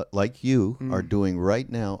place, like you are doing right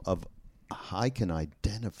now, of I can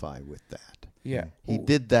identify with that. Yeah. He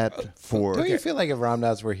did that for... Don't you feel like if Ram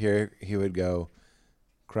Dass were here, he would go,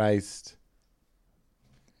 Christ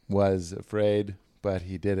was afraid, but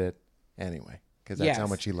he did it anyway. Because that's how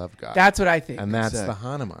much he loved God. That's what I think. And that's the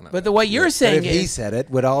Hanuman. But the way you're saying but if he said it,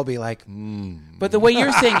 would all be like, But the way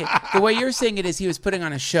you're saying it is he was putting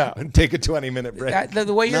on a show. Take a 20-minute break.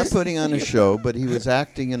 The way you're Not putting on a show, but he was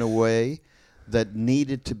acting in a way that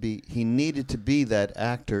he needed to be that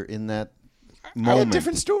actor in that moment. A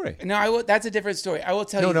different story. No, that's a different story. I will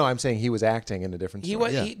tell you. No, I'm saying he was acting in a different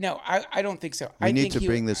story. I don't think so. We need to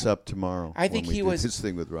bring this up tomorrow. I think he was. This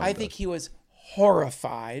thing with Ram I think he was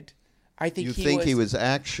horrified. I think he was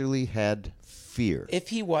actually had fear. If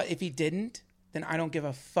he didn't, then I don't give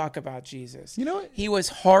a fuck about Jesus. You know what? He was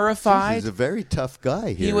horrified. He's a very tough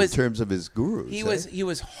guy here in terms of his gurus. He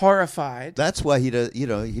was horrified. That's why he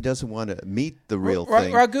doesn't want to meet the real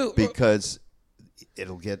thing because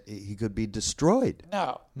he could be destroyed.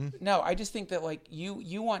 No. I just think that like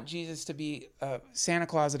you want Jesus to be Santa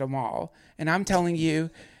Claus at a mall, and I'm telling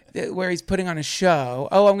you that where he's putting on a show.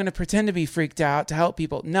 Oh, I'm going to pretend to be freaked out to help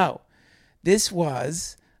people. No, this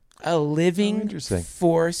was a living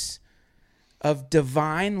force of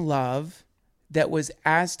divine love that was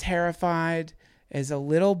as terrified as a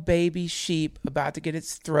little baby sheep about to get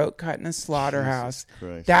its throat cut in a slaughterhouse.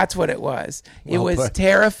 That's what it was. It was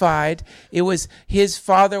terrified. It was his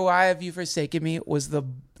Father, why have you forsaken me? It was the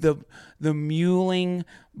mewling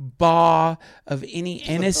baw of any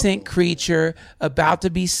innocent creature about to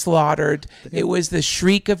be slaughtered. It was the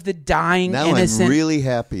shriek of the dying innocent. I'm really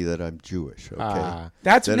happy that I'm Jewish. Okay, I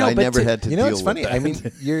never had to deal with that. It's funny. I mean,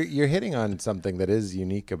 you're hitting on something that is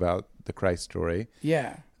unique about the Christ story.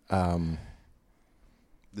 Yeah.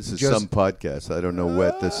 This is some podcast. I don't know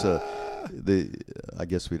what this. I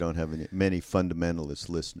guess we don't have many fundamentalist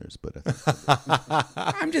listeners, but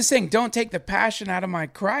I'm just saying, don't take the passion out of my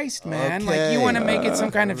Christ, man. Okay. Like you want to make it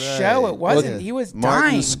some kind of show. It wasn't. He was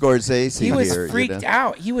Martin dying. Scorsese. He was freaked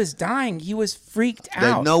out. He was dying. He was freaked out.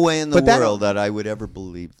 There's no way in the world that I would ever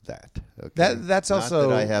believe that. Okay? That's also not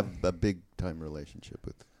that I have a big time relationship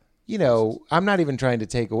with. I'm not even trying to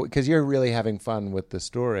take away, because you're really having fun with the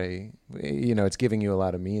story. It's giving you a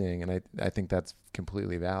lot of meaning, and I think that's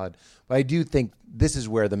completely valid. But I do think this is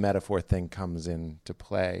where the metaphor thing comes into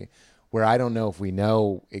play, where I don't know if we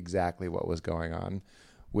know exactly what was going on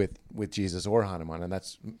with Jesus or Hanuman. And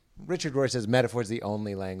that's, Richard Rohr says, metaphor is the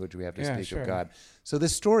only language we have to speak of God. So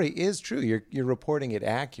this story is true. You're reporting it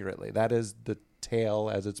accurately. That is the tale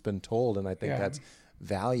as it's been told, and I think that's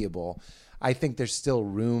valuable. I think there's still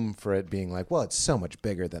room for it being like, well, it's so much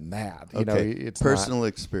bigger than that. It's personal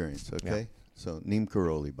experience. Okay, yeah. So Neem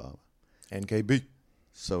Karoli Baba, NKB.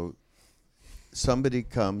 So somebody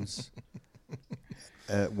comes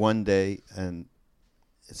one day and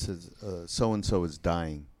it says, so and so is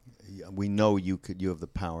dying. We know you have the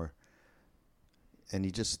power, and he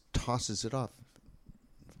just tosses it off.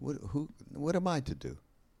 What am I to do?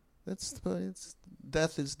 It's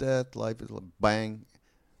death is death. Life is bang.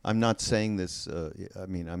 I'm not saying this.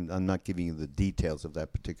 I'm not giving you the details of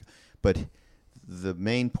that particular. But the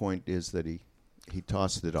main point is that he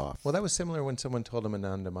tossed it off. Well, that was similar when someone told him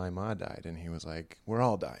Anandamai Ma died, and he was like, "We're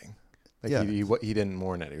all dying." Like he didn't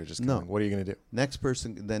mourn it. He was just going, "What are you going to do?" Next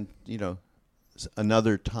person, then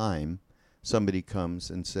another time, somebody comes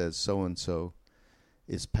and says, "So and so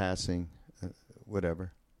is passing,"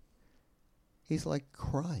 whatever. He's like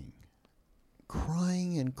crying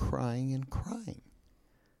and crying and crying.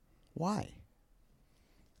 Why?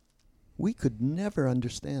 We could never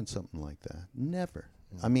understand something like that. Never.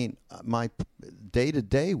 I mean, my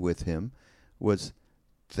day-to-day with him was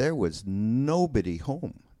there was nobody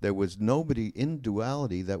home. There was nobody in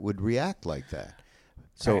duality that would react like that.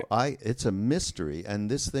 So it's a mystery. And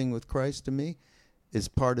this thing with Christ to me is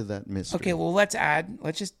part of that mystery. Okay, well, let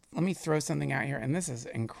me throw something out here. And this is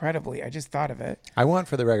I just thought of it. I want,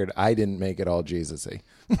 for the record, I didn't make it all Jesus-y.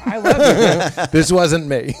 I love it. This wasn't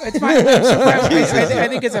me. It's fine. I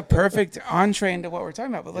think it's a perfect entree into what we're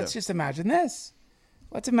talking about. But let's just imagine this.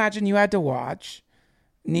 Let's imagine you had to watch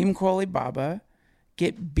Neem Karoli Baba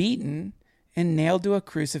get beaten and nailed to a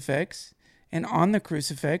crucifix, and on the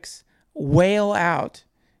crucifix wail out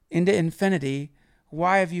into infinity,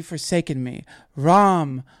 "Why have you forsaken me?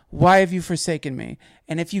 Ram, why have you forsaken me?"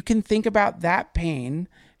 And if you can think about that pain,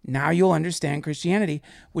 now you'll understand Christianity,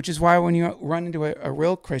 which is why when you run into a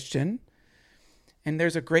real Christian, and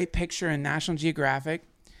there's a great picture in National Geographic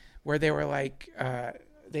where they were like,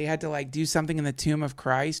 they had to like do something in the tomb of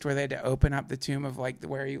Christ, where they had to open up the tomb of like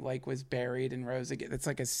where he like was buried and rose again. It's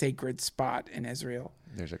like a sacred spot in Israel.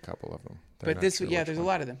 There's a couple of them. But there's a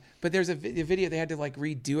lot of them. But there's a video they had to like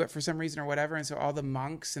redo it for some reason or whatever, and so all the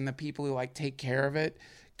monks and the people who like take care of it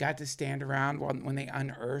got to stand around when they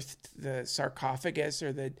unearthed the sarcophagus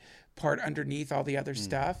or the part underneath all the other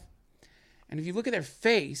stuff. And if you look at their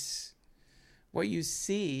face, what you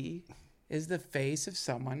see is the face of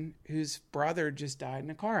someone whose brother just died in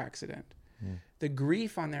a car accident. The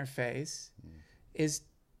grief on their face is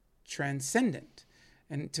transcendent.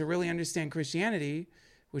 And to really understand Christianity,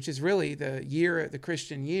 which is really the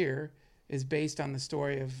Christian year, is based on the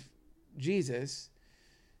story of Jesus,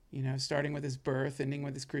 you know, starting with his birth, ending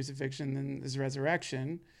with his crucifixion, then his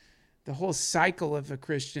resurrection. The whole cycle of a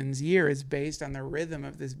Christian's year is based on the rhythm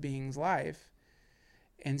of this being's life.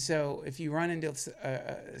 And so if you run into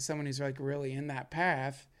someone who's like really in that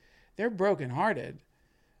path, they're brokenhearted.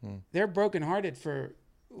 They're brokenhearted for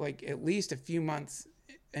like at least a few months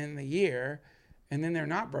in the year, and then they're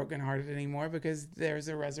not brokenhearted anymore because there's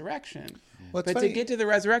a resurrection. But to get to the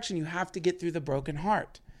resurrection, you have to get through the broken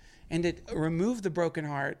heart. And to remove the broken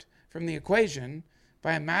heart from the equation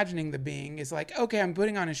by imagining the being is like, okay, I'm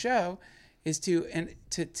putting on a show, is to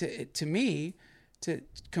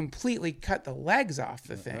completely cut the legs off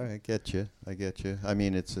the thing. I get you. I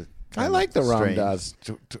mean, it's a. I like the Ram Dass.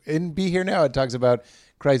 In Be Here Now, it talks about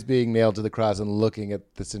Christ being nailed to the cross and looking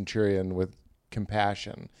at the centurion with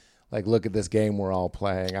compassion. Like, look at this game we're all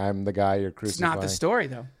playing. I'm the guy you're crucifying. It's not the story,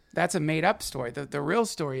 though. That's a made-up story. The real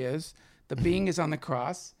story is the being is on the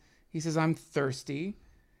cross. He says, I'm thirsty.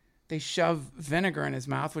 They shove vinegar in his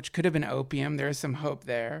mouth, which could have been opium. There is some hope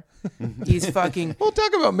there. He's fucking... We'll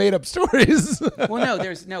talk about made-up stories. Well,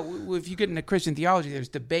 no. If you get into Christian theology, there's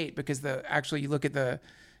debate because you look at the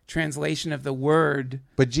translation of the word.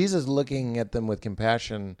 But Jesus looking at them with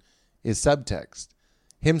compassion is subtext.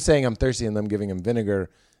 Him saying, I'm thirsty, and them giving him vinegar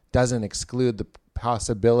doesn't exclude the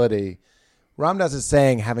possibility. Ram Dass is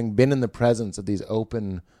saying, having been in the presence of these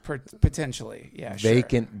open... Potentially, yeah,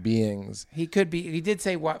 vacant beings. He could be. He did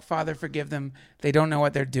say, "What Father, forgive them; they don't know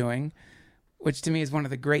what they're doing," which to me is one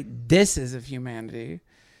of the great disses of humanity.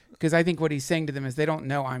 Because I think what he's saying to them is they don't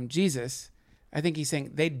know I'm Jesus. I think he's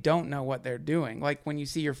saying they don't know what they're doing. Like when you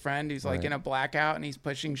see your friend who's like in a blackout and he's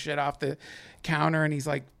pushing shit off the counter and he's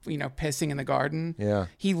like, you know, pissing in the garden. Yeah,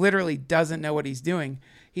 he literally doesn't know what he's doing.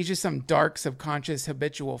 He's just some dark, subconscious,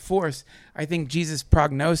 habitual force. I think Jesus'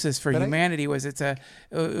 prognosis for humanity was it's a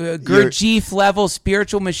Gurdjieff level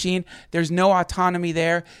spiritual machine. There's no autonomy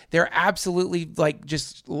there. They're absolutely like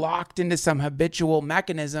just locked into some habitual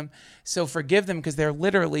mechanism. So forgive them because they're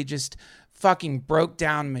literally just fucking broke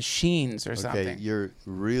down machines or something. Okay, you're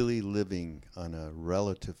really living on a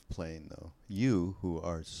relative plane, though. You who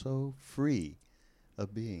are so free. A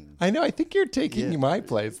being. I know. I think you're taking my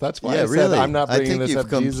place. That's why I said I'm not bringing this up. I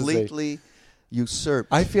think you've completely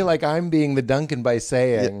usurped. I feel like I'm being the Duncan by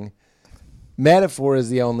saying metaphor is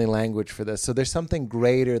the only language for this. So there's something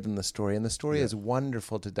greater than the story, and the story is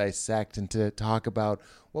wonderful to dissect and to talk about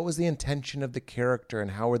what was the intention of the character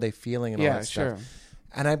and how were they feeling and all that stuff.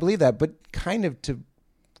 And I believe that, but kind of to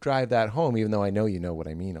drive that home, even though I know you know what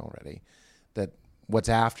I mean already, that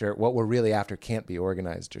what we're really after can't be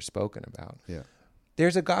organized or spoken about. Yeah.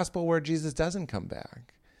 There's a gospel where Jesus doesn't come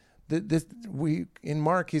back. In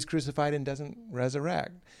Mark, he's crucified and doesn't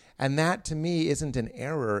resurrect. And that, to me, isn't an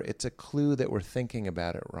error. It's a clue that we're thinking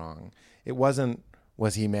about it wrong. It wasn't,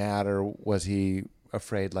 was he mad or was he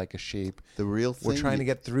afraid like a sheep? The real thing... We're trying to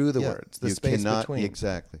get through the words, the space between.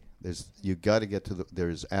 Exactly. You got to get to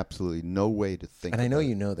there's absolutely no way to think. And I know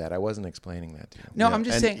you know that. I wasn't explaining that to you. No, I'm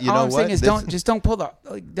just saying. All I'm saying is don't pull the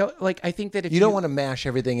I think that if you don't want to mash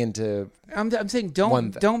everything into. I'm saying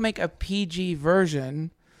don't make a PG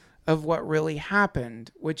version of what really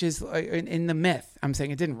happened, which is in the myth. I'm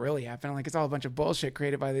saying it didn't really happen. Like it's all a bunch of bullshit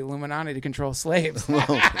created by the Illuminati to control slaves. He's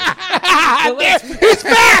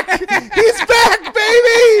back! He's back,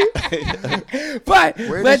 baby! But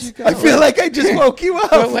I feel like I just woke you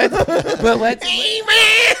up. But let's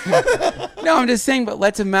No, I'm just saying, but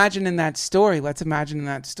let's imagine in that story. Let's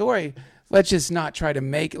just not try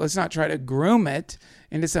to let's not try to groom it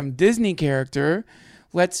into some Disney character.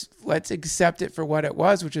 Let's accept it for what it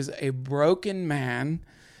was, which is a broken man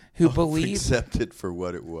who believed. Accept it for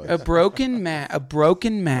what it was. A broken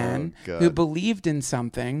man who believed in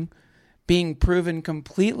something, being proven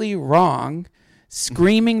completely wrong,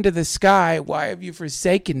 screaming to the sky, "Why have you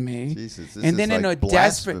forsaken me?" Jesus, this and then is in like a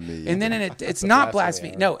desperate, blasphemy. and then it's not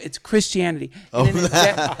blasphemy. No, it's Christianity.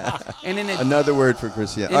 And Another word for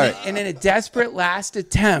Christianity. All right. And in a desperate last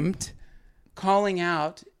attempt, calling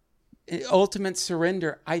out ultimate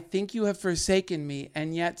surrender. I think you have forsaken me,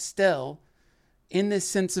 and yet still, in this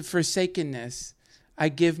sense of forsakenness, I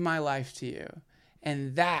give my life to you.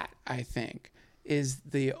 And that, I think, is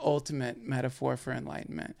the ultimate metaphor for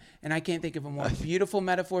enlightenment. And I can't think of a more beautiful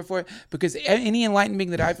metaphor for it, because any enlightened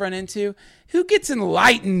being that I've run into, who gets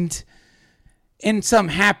enlightened in some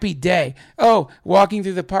happy day? Oh, walking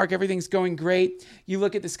through the park, everything's going great. You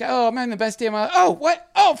look at the sky, oh, I'm having the best day of my life. Oh, what?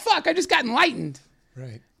 Oh, fuck, I just got enlightened.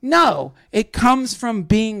 Right. No, it comes from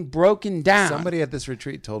being broken down. Somebody at this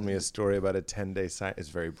retreat told me a story about a 10-day, it's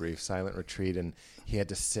very brief, silent retreat, and he had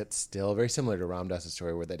to sit still, very similar to Ram Dass's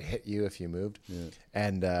story where they'd hit you if you moved. Yeah.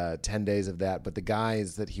 And 10 days of that. But the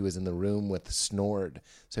guys that he was in the room with snored,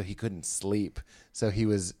 so he couldn't sleep. So he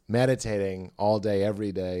was meditating all day,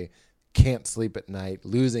 every day, can't sleep at night,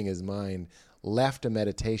 losing his mind, left a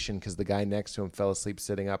meditation because the guy next to him fell asleep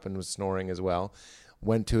sitting up and was snoring as well.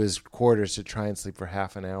 Went to his quarters to try and sleep for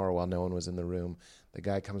half an hour while no one was in the room. The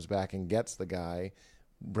guy comes back and gets the guy,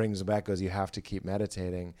 brings him back, goes, you have to keep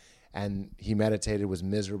meditating. And he meditated, was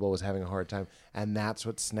miserable, was having a hard time. And that's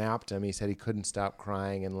what snapped him. He said he couldn't stop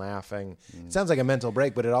crying and laughing. It sounds like a mental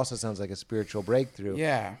break, but it also sounds like a spiritual breakthrough.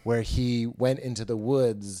 Yeah. Where he went into the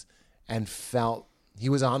woods and felt he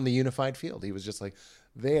was on the unified field. He was just like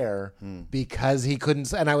there because he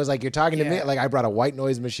couldn't. And I was like, you're talking to me? Like, I brought a white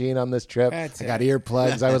noise machine on this trip. I got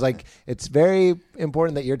earplugs. I was like, it's very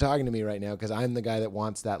important that you're talking to me right now because I'm the guy that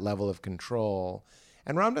wants that level of control.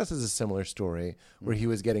 And Ram Dass is a similar story where he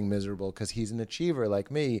was getting miserable because he's an achiever like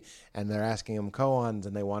me, and they're asking him koans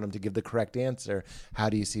and they want him to give the correct answer. How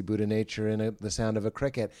do you see Buddha nature in the sound of a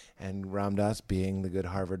cricket? And Ram Dass, being the good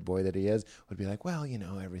Harvard boy that he is, would be like, well, you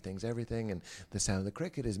know, everything's everything, and the sound of the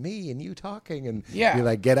cricket is me and you talking, and be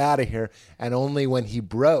like, get out of here. And only when he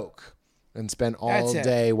broke and spent all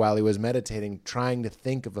day while he was meditating trying to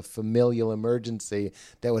think of a familial emergency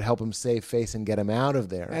that would help him save face and get him out of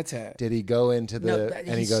there. That's it. Did he go into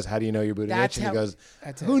and he goes, how do you know you're Buddha nature? And he goes,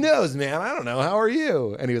 who knows, man? I don't know. How are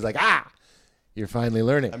you? And he was like, you're finally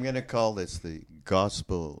learning. I'm going to call this the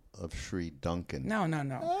Gospel of Sri Duncan. No.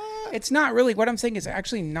 It's not really. What I'm saying is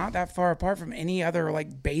actually not that far apart from any other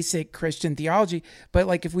like basic Christian theology. But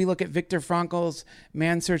like if we look at Viktor Frankl's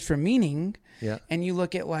Man's Search for Meaning, and you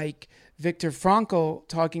look at like Viktor Frankl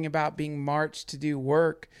talking about being marched to do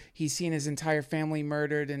work. He's seen his entire family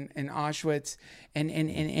murdered in Auschwitz. And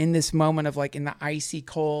in this moment of like in the icy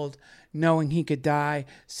cold, knowing he could die,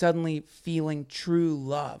 suddenly feeling true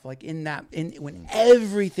love. Like when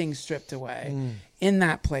everything's stripped away, in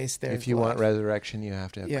that place there's if you love. Want resurrection, you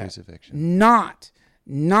have to have crucifixion. Not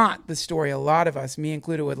the story a lot of us, me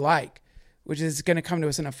included, would like, which is going to come to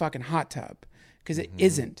us in a fucking hot tub. Because it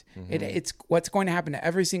isn't. It's what's going to happen to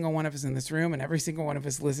every single one of us in this room and every single one of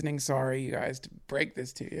us listening. Sorry, you guys, to break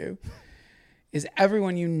this to you. Is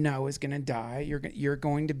everyone you know is going to die. You're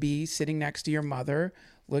going to be sitting next to your mother,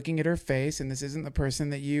 looking at her face, and this isn't the person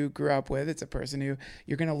that you grew up with. It's a person who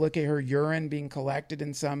you're going to look at her urine being collected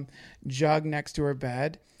in some jug next to her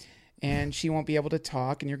bed, and she won't be able to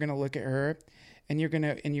talk. And you're going to look at her. And you're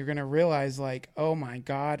gonna realize like, oh my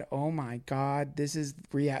God, this is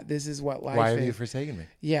what life is. Why have you forsaken me?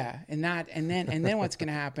 Yeah, and then what's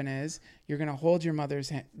gonna happen is you're gonna hold your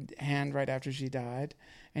mother's hand right after she died,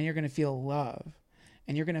 and you're gonna feel love,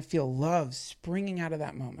 and you're gonna feel love springing out of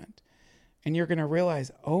that moment, and you're gonna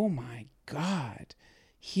realize, oh my God,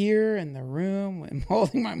 here in the room, I'm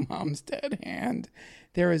holding my mom's dead hand,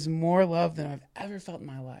 there is more love than I've ever felt in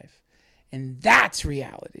my life, and that's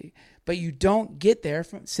reality. But you don't get there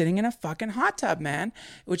from sitting in a fucking hot tub, man.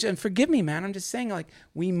 And forgive me, man. I'm just saying, like,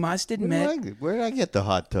 we must admit. Where did I get the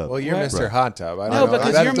hot tub? Well, you're Mr. Hot Tub. I know.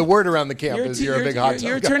 Because that's the word around the campus. You're a big hot tub.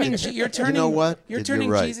 You're turning. You know what? You're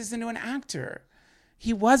turning Jesus into an actor.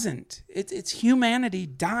 He wasn't. It's humanity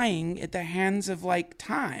dying at the hands of like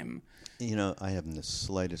time. You know, I haven't the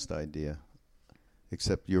slightest idea.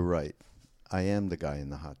 Except you're right. I am the guy in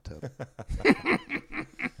the hot tub.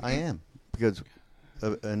 I am because.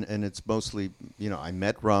 And it's mostly, you know, I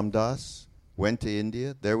met Ram Dass, went to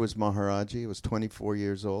India. There was Maharaji. I was 24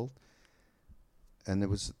 years old. And there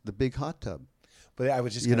was the big hot tub. But I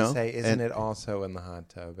was just going to say, isn't it also in the hot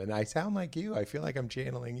tub? And I sound like you. I feel like I'm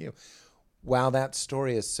channeling you. While that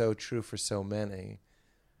story is so true for so many,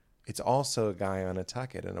 it's also a guy on a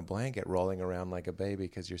tucket in a blanket rolling around like a baby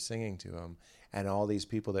because you're singing to him. And all these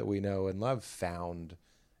people that we know and love found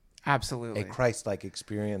absolutely a Christ-like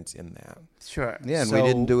experience in that. Sure. Yeah, and we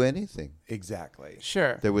didn't do anything. Exactly.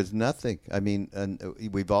 Sure. There was nothing. I mean, and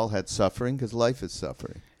we've all had suffering because life is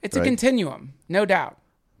suffering. It's a continuum, no doubt.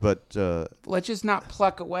 But let's just not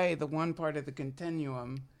pluck away the one part of the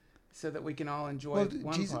continuum so that we can all enjoy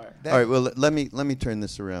one part. All right, well, let me turn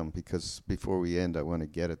this around, because before we end, I want to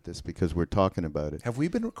get at this because we're talking about it. Have we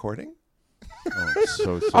been recording? Oh,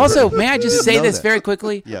 so sorry. Also, may I just say know this that. very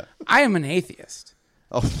quickly? Yeah. I am an atheist.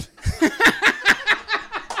 Oh,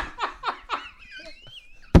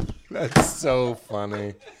 That's so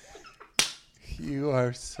funny. You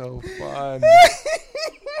are so fun.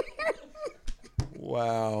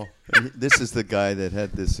 Wow. this is the guy that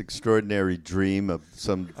had this extraordinary dream of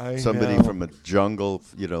somebody know. from a jungle,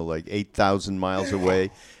 like 8,000 miles away,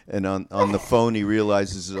 and on the phone he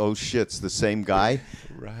realizes, oh shit, it's the same guy.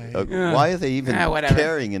 Right. Why are they even whatever.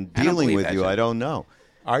 caring and I don't dealing believe with that you? shit. I don't know.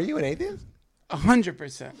 Are you an atheist?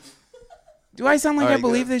 100%. Do I sound like All I right,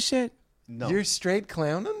 believe good. this shit? No. You're straight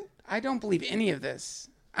clowning? I don't believe any of this.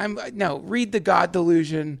 Read The God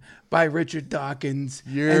Delusion by Richard Dawkins,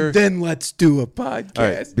 and then let's do a podcast. All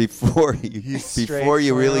right, before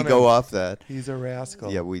you really go clowning. off that, He's a rascal.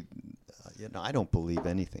 yeah, I don't believe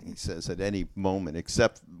anything he says at any moment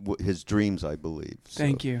except his dreams. I believe.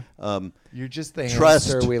 Thank you. You're just the Trust.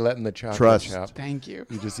 hamster we let in the chocolate Trust. shop. Thank you.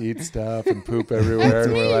 You just eat stuff and poop everywhere,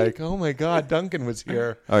 and we're like, oh my God, Duncan was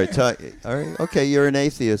here. All right, all right, okay. You're an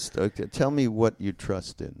atheist. Okay, tell me what you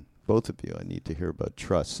trust in. Both of you, I need to hear about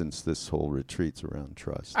trust, since this whole retreat's around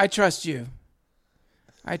trust. I trust you.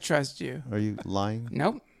 I trust you. Are you lying?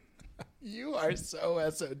 Nope. You are so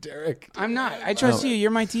esoteric. I'm not. I trust you.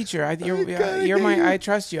 You're my teacher. I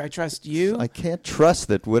trust you. I trust you. I can't trust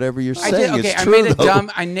that whatever you're I saying did. Okay, is true.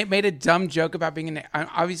 I made a dumb joke about being I'm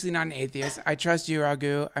obviously not an atheist. I trust you,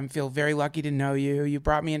 Raghu. I feel very lucky to know you. You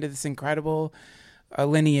brought me into this incredible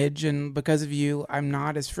lineage, and because of you, I'm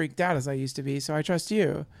not as freaked out as I used to be. So I trust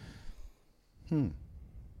you.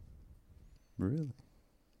 Really?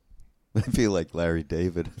 I feel like Larry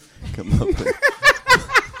David. Come up with.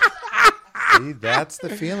 See, that's the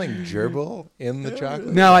feeling. Gerbil in the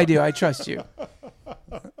chocolate. No, I do. I trust you.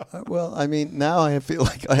 Well, I mean, now I feel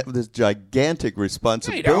like I have this gigantic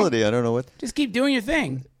responsibility. I don't know what. Just keep doing your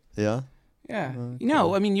thing. Yeah. Yeah.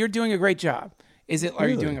 No, I mean, you're doing a great job. Are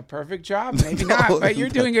you doing a perfect job? Maybe No, not, but you're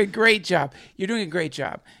doing a great job. You're doing a great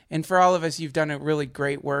job. And for all of us, you've done a really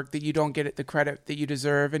great work that you don't get the credit that you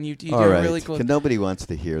deserve. And you do All right. really cool. Nobody wants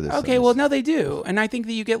to hear this. Okay, well, no, they do. And I think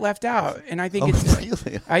that you get left out. And I think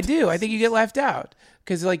Really? I do. I think you get left out.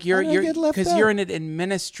 Because like you're in an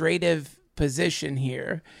administrative position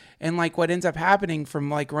here. And like what ends up happening from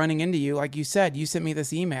like running into you, like you said, you sent me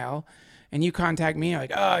this email and you contact me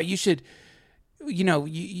like, oh, you should,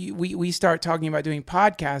 we start talking about doing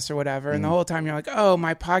podcasts or whatever. And the whole time you're like, oh,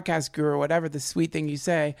 my podcast guru or whatever, the sweet thing you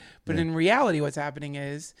say. But in reality, what's happening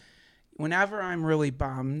is whenever I'm really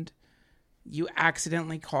bummed, you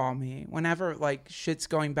accidentally call me. Whenever like shit's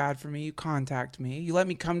going bad for me, you contact me. You let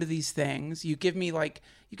me come to these things. You give me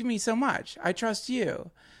so much. I trust you.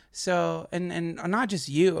 So, and not just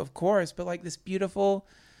you, of course, but like this beautiful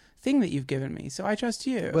thing that you've given me. So I trust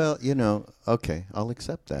you. Well, okay, I'll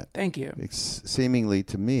accept that. Thank you. Seemingly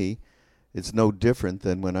to me, it's no different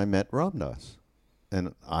than when I met Ram Dass,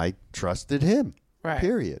 and I trusted him. Right.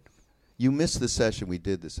 Period. You missed the session we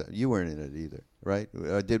did this. You weren't in it either, right?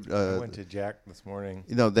 I went to Jack this morning.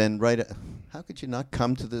 Then how could you not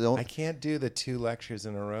come to the? I can't do the 2 lectures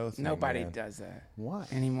in a row thing. Nobody man. does that. Why?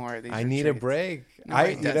 Anymore. I need a break.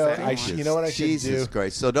 Nobody does that anymore. You know what I should do? Jesus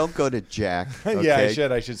Christ! So don't go to Jack. Okay? Yeah, I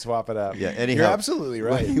should. I should swap it up. Yeah. Anyhow, you're absolutely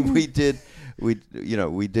right. We did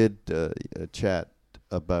a chat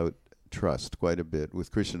about trust quite a bit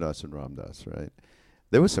with Krishnadas and Ram Dass, right?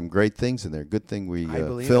 There was some great things in there. Good thing we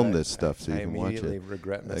filmed this stuff so you can watch it. I immediately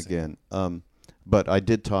regret missing again. But I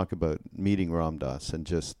did talk about meeting Ram Dass and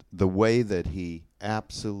just the way that he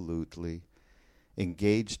absolutely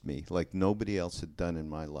engaged me like nobody else had done in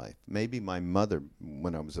my life. Maybe my mother,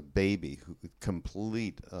 when I was a baby, who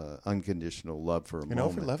complete unconditional love for a moment. An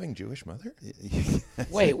over-loving Jewish mother?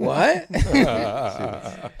 Wait, what?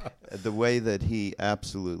 The way that he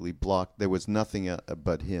absolutely blocked, there was nothing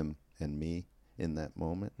but him and me in that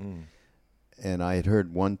moment. And I had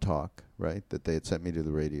heard one talk, right, that they had sent me to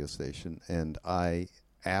the radio station, and I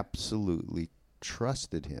absolutely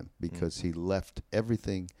trusted him because he left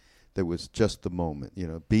everything that was just the moment,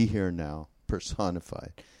 be here now,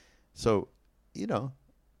 personified. So,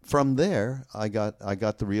 from there, I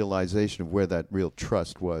got the realization of where that real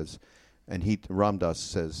trust was. And Ram Dass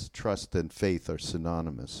says trust and faith are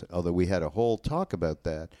synonymous, although we had a whole talk about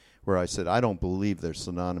that where I said, I don't believe they're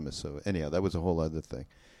synonymous. So anyhow, that was a whole other thing.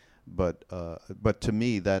 But to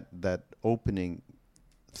me, that opening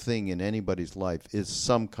thing in anybody's life is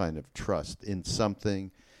some kind of trust in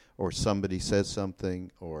something, or somebody says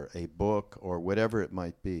something, or a book, or whatever it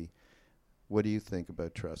might be. What do you think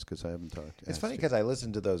about trust? Because I haven't talked. It's funny because I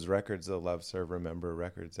listened to those records, the Love, Serve, Remember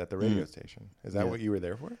records at the radio station. Is that what you were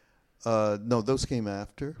there for? No, those came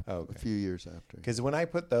after. Okay. A few years after. Because when I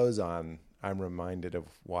put those on, I'm reminded of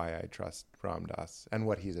why I trust Ram Dass and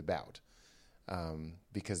what he's about.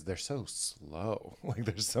 Because they're so slow. Like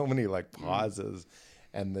there's so many like pauses,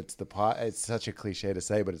 and it's it's such a cliche to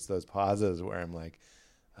say, but it's those pauses where I'm like,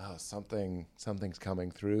 oh, something's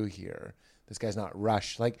coming through here. This guy's not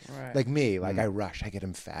rushed like me. Like I rush, I get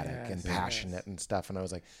emphatic and passionate and stuff. And I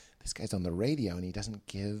was like, this guy's on the radio and he doesn't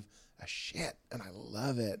give a shit, and I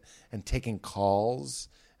love it. And taking calls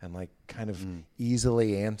and like kind of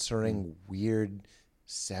easily answering weird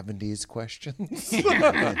 70s questions.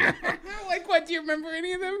 Like what? Do you remember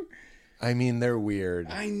any of them? I mean, they're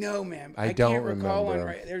weird. I know, man. I don't can't recall remember.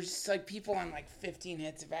 one. Right. There's just like people on like 15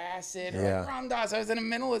 hits of acid. Or Yeah. like Ram Dass. I was in a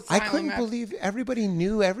mental I asylum. couldn't believe everybody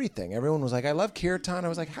knew everything. Everyone was like, I love kirtan. I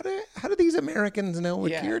was like, how do these Americans know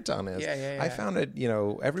what kirtan is? Yeah. I found it,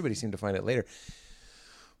 everybody seemed to find it later.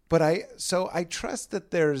 But I trust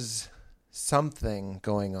that there's something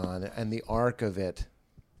going on, and the arc of it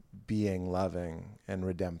being loving and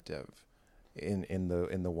redemptive in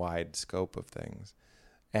the wide scope of things.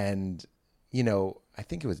 And, I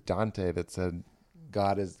think it was Dante that said,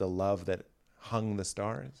 God is the love that hung the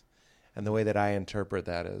stars. And the way that I interpret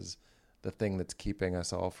that is the thing that's keeping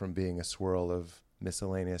us all from being a swirl of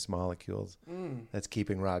miscellaneous molecules. That's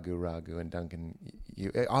keeping Ragu and Duncan.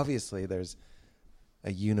 Obviously, there's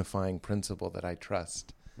a unifying principle that I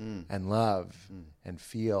trust and love and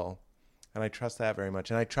feel. And I trust that very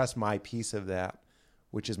much. And I trust my piece of that,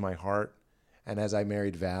 which is my heart. And as I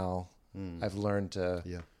married Val, I've learned to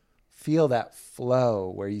feel that flow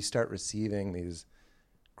where you start receiving these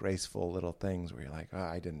graceful little things where you're like, oh,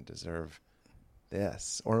 I didn't deserve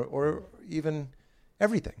this. Or even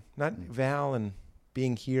everything. Not Val and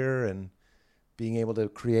being here and being able to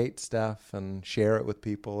create stuff and share it with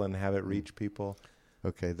people and have it reach people.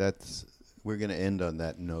 Okay, we're going to end on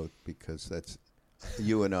that note, because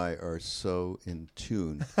you and I are so in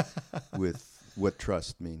tune with what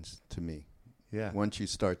trust means to me. Yeah. Once you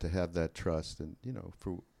start to have that trust, and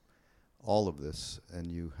for all of this,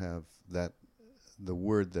 and you have that, the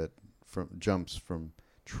word that jumps from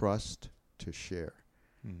trust to share.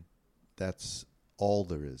 That's all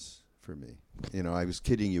there is for me. I was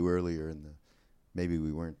kidding you earlier maybe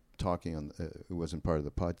we weren't talking it wasn't part of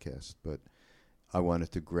the podcast, but I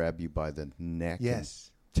wanted to grab you by the neck.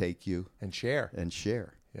 Yes. And take you And share.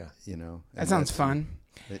 Yeah. That sounds fun.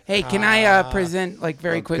 Hey, can I present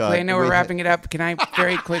very quickly? God, I know we're wrapping it up. Can I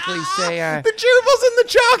very quickly say the gerbils and the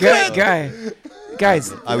chocolate!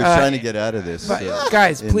 Guys, I was trying to get out of this.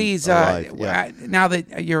 Guys, please, alive, now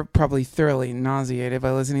that you're probably thoroughly nauseated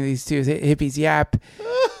by listening to these two hippies yap,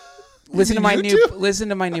 listen to my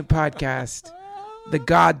new podcast, The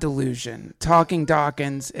God Delusion, Talking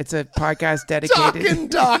Dawkins. It's a podcast dedicated. Talking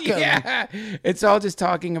Dawkins. Yeah, it's all just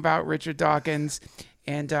talking about Richard Dawkins,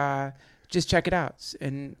 and just check it out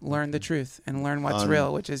and learn the truth and learn what's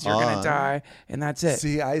real, which is you're going to die, and that's it.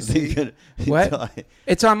 See, I see. What?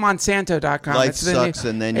 It's on Monsanto.com. Life it's sucks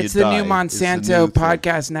and then you It's die. the new Monsanto It's the new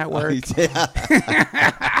podcast network.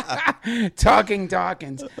 Talking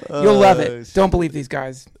Dawkins. You'll love it. Don't believe these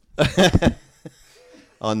guys.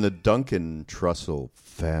 On the Duncan Trussell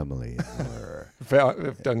family.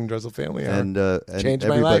 Duncan Trussell family. and Changed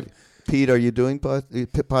my everybody. life. Pete, are you doing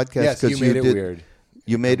podcasts? Yes, you made it weird.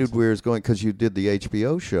 You made it weird because you did the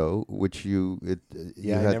HBO show, which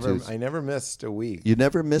I never missed a week. You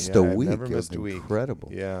never missed a week. Never missed a week. Incredible.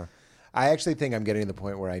 Yeah. I actually think I'm getting to the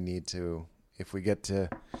point where I need to, if we get to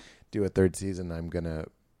do a third season, I'm going to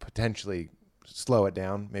potentially slow it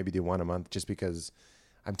down, maybe do one a month, just because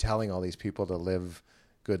I'm telling all these people to live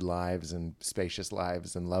good lives and spacious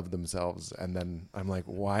lives and love themselves. And then I'm like,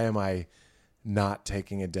 why am I not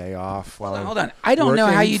taking a day off while Hold on. I don't know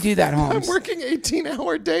how you do that, Holmes. I'm working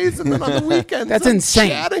 18-hour days, and then on the weekends That's I'm insane.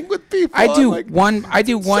 chatting with people. I do insane. I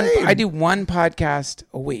do one podcast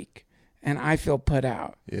a week, and I feel put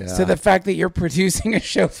out. Yeah. So the fact that you're producing a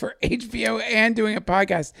show for HBO and doing a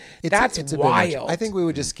podcast, that's a bit wild. much. I think we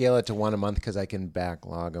would just scale it to one a month because I can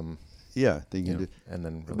backlog them. Yeah, they can do. And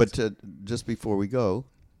then But just before we go,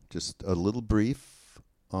 just a little brief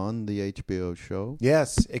on the HBO show.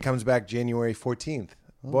 Yes, it comes back January 14th.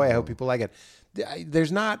 Boy, I hope people like it.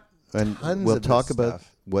 There's not tons we'll of talk this about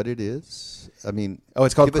stuff. what it is. I mean,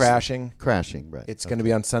 it's called give us- Crashing. Crashing, right? It's going to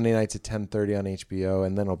be on Sunday nights at 10:30 on HBO,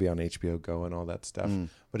 and then it'll be on HBO Go and all that stuff.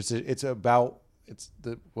 But it's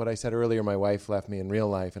what I said earlier. My wife left me in real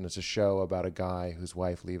life, and it's a show about a guy whose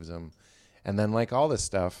wife leaves him, and then like all this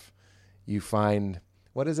stuff, you find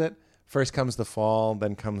what is it? 5 first comes the fall,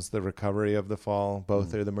 then comes the recovery of the fall.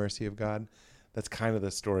 Both are the mercy of God. That's kind of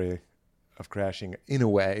the story of crashing in a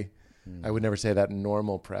way. I would never say that in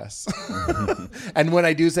normal press. And when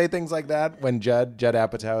I do say things like that, when Judd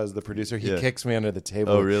Apatow is the producer, he kicks me under the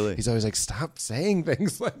table. Oh, really? He's always like, stop saying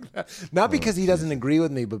things like that. Not because he doesn't agree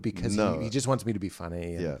with me, but because he just wants me to be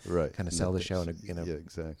funny and kind of sell the show in a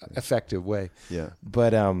exactly. effective way. Yeah.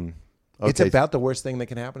 But it's about the worst thing that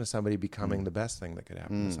can happen to somebody becoming the best thing that could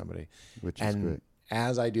happen to somebody. Which is great.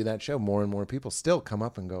 As I do that show, more and more people still come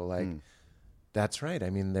up and go like, that's right. I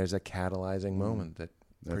mean, there's a catalyzing moment that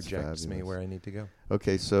projects me where I need to go.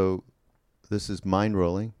 Okay, so this is Mind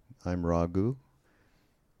Rolling. I'm Raghu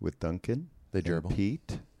with Duncan, the gerbil,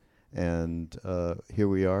 Pete, and here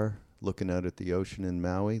we are looking out at the ocean in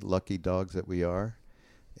Maui, lucky dogs that we are,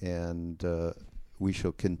 and we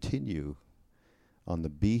shall continue on the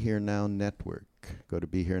Be Here Now Network. Go to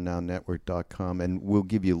BeHereNowNetwork.com, and we'll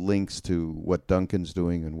give you links to what Duncan's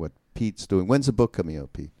doing and what Pete's doing. When's the book coming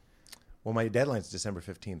out, Pete? Well, my deadline's December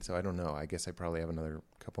 15th, so I don't know. I guess I probably have another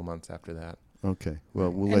couple months after that. Okay.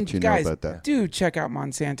 Well, we'll let you know about that. Do check out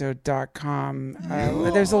Monsanto.com.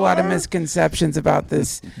 There's a lot of misconceptions about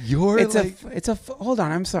this. Hold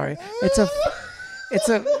on, I'm sorry.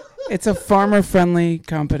 It's a farmer-friendly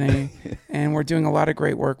company, and we're doing a lot of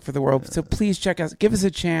great work for the world. So please check us. Give us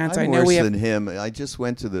a chance. I'm worse than him. I just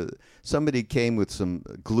went to somebody came with some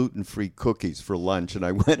gluten-free cookies for lunch, and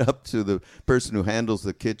I went up to the person who handles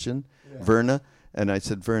the kitchen, Verna, and I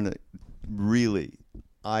said, Verna, really,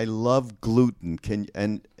 I love gluten. Can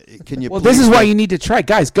you? Well, this is why you need to try,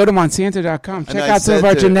 guys. Go to Monsanto.com. Check out some of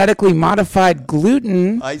our genetically modified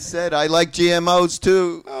gluten. I said I like GMOs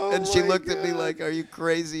too, and she looked at me like, "Are you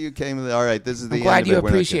crazy? You came with all right. This is the end. I'm glad you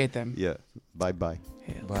appreciate them. Yeah. Bye. Bye.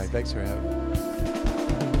 Thanks for having me.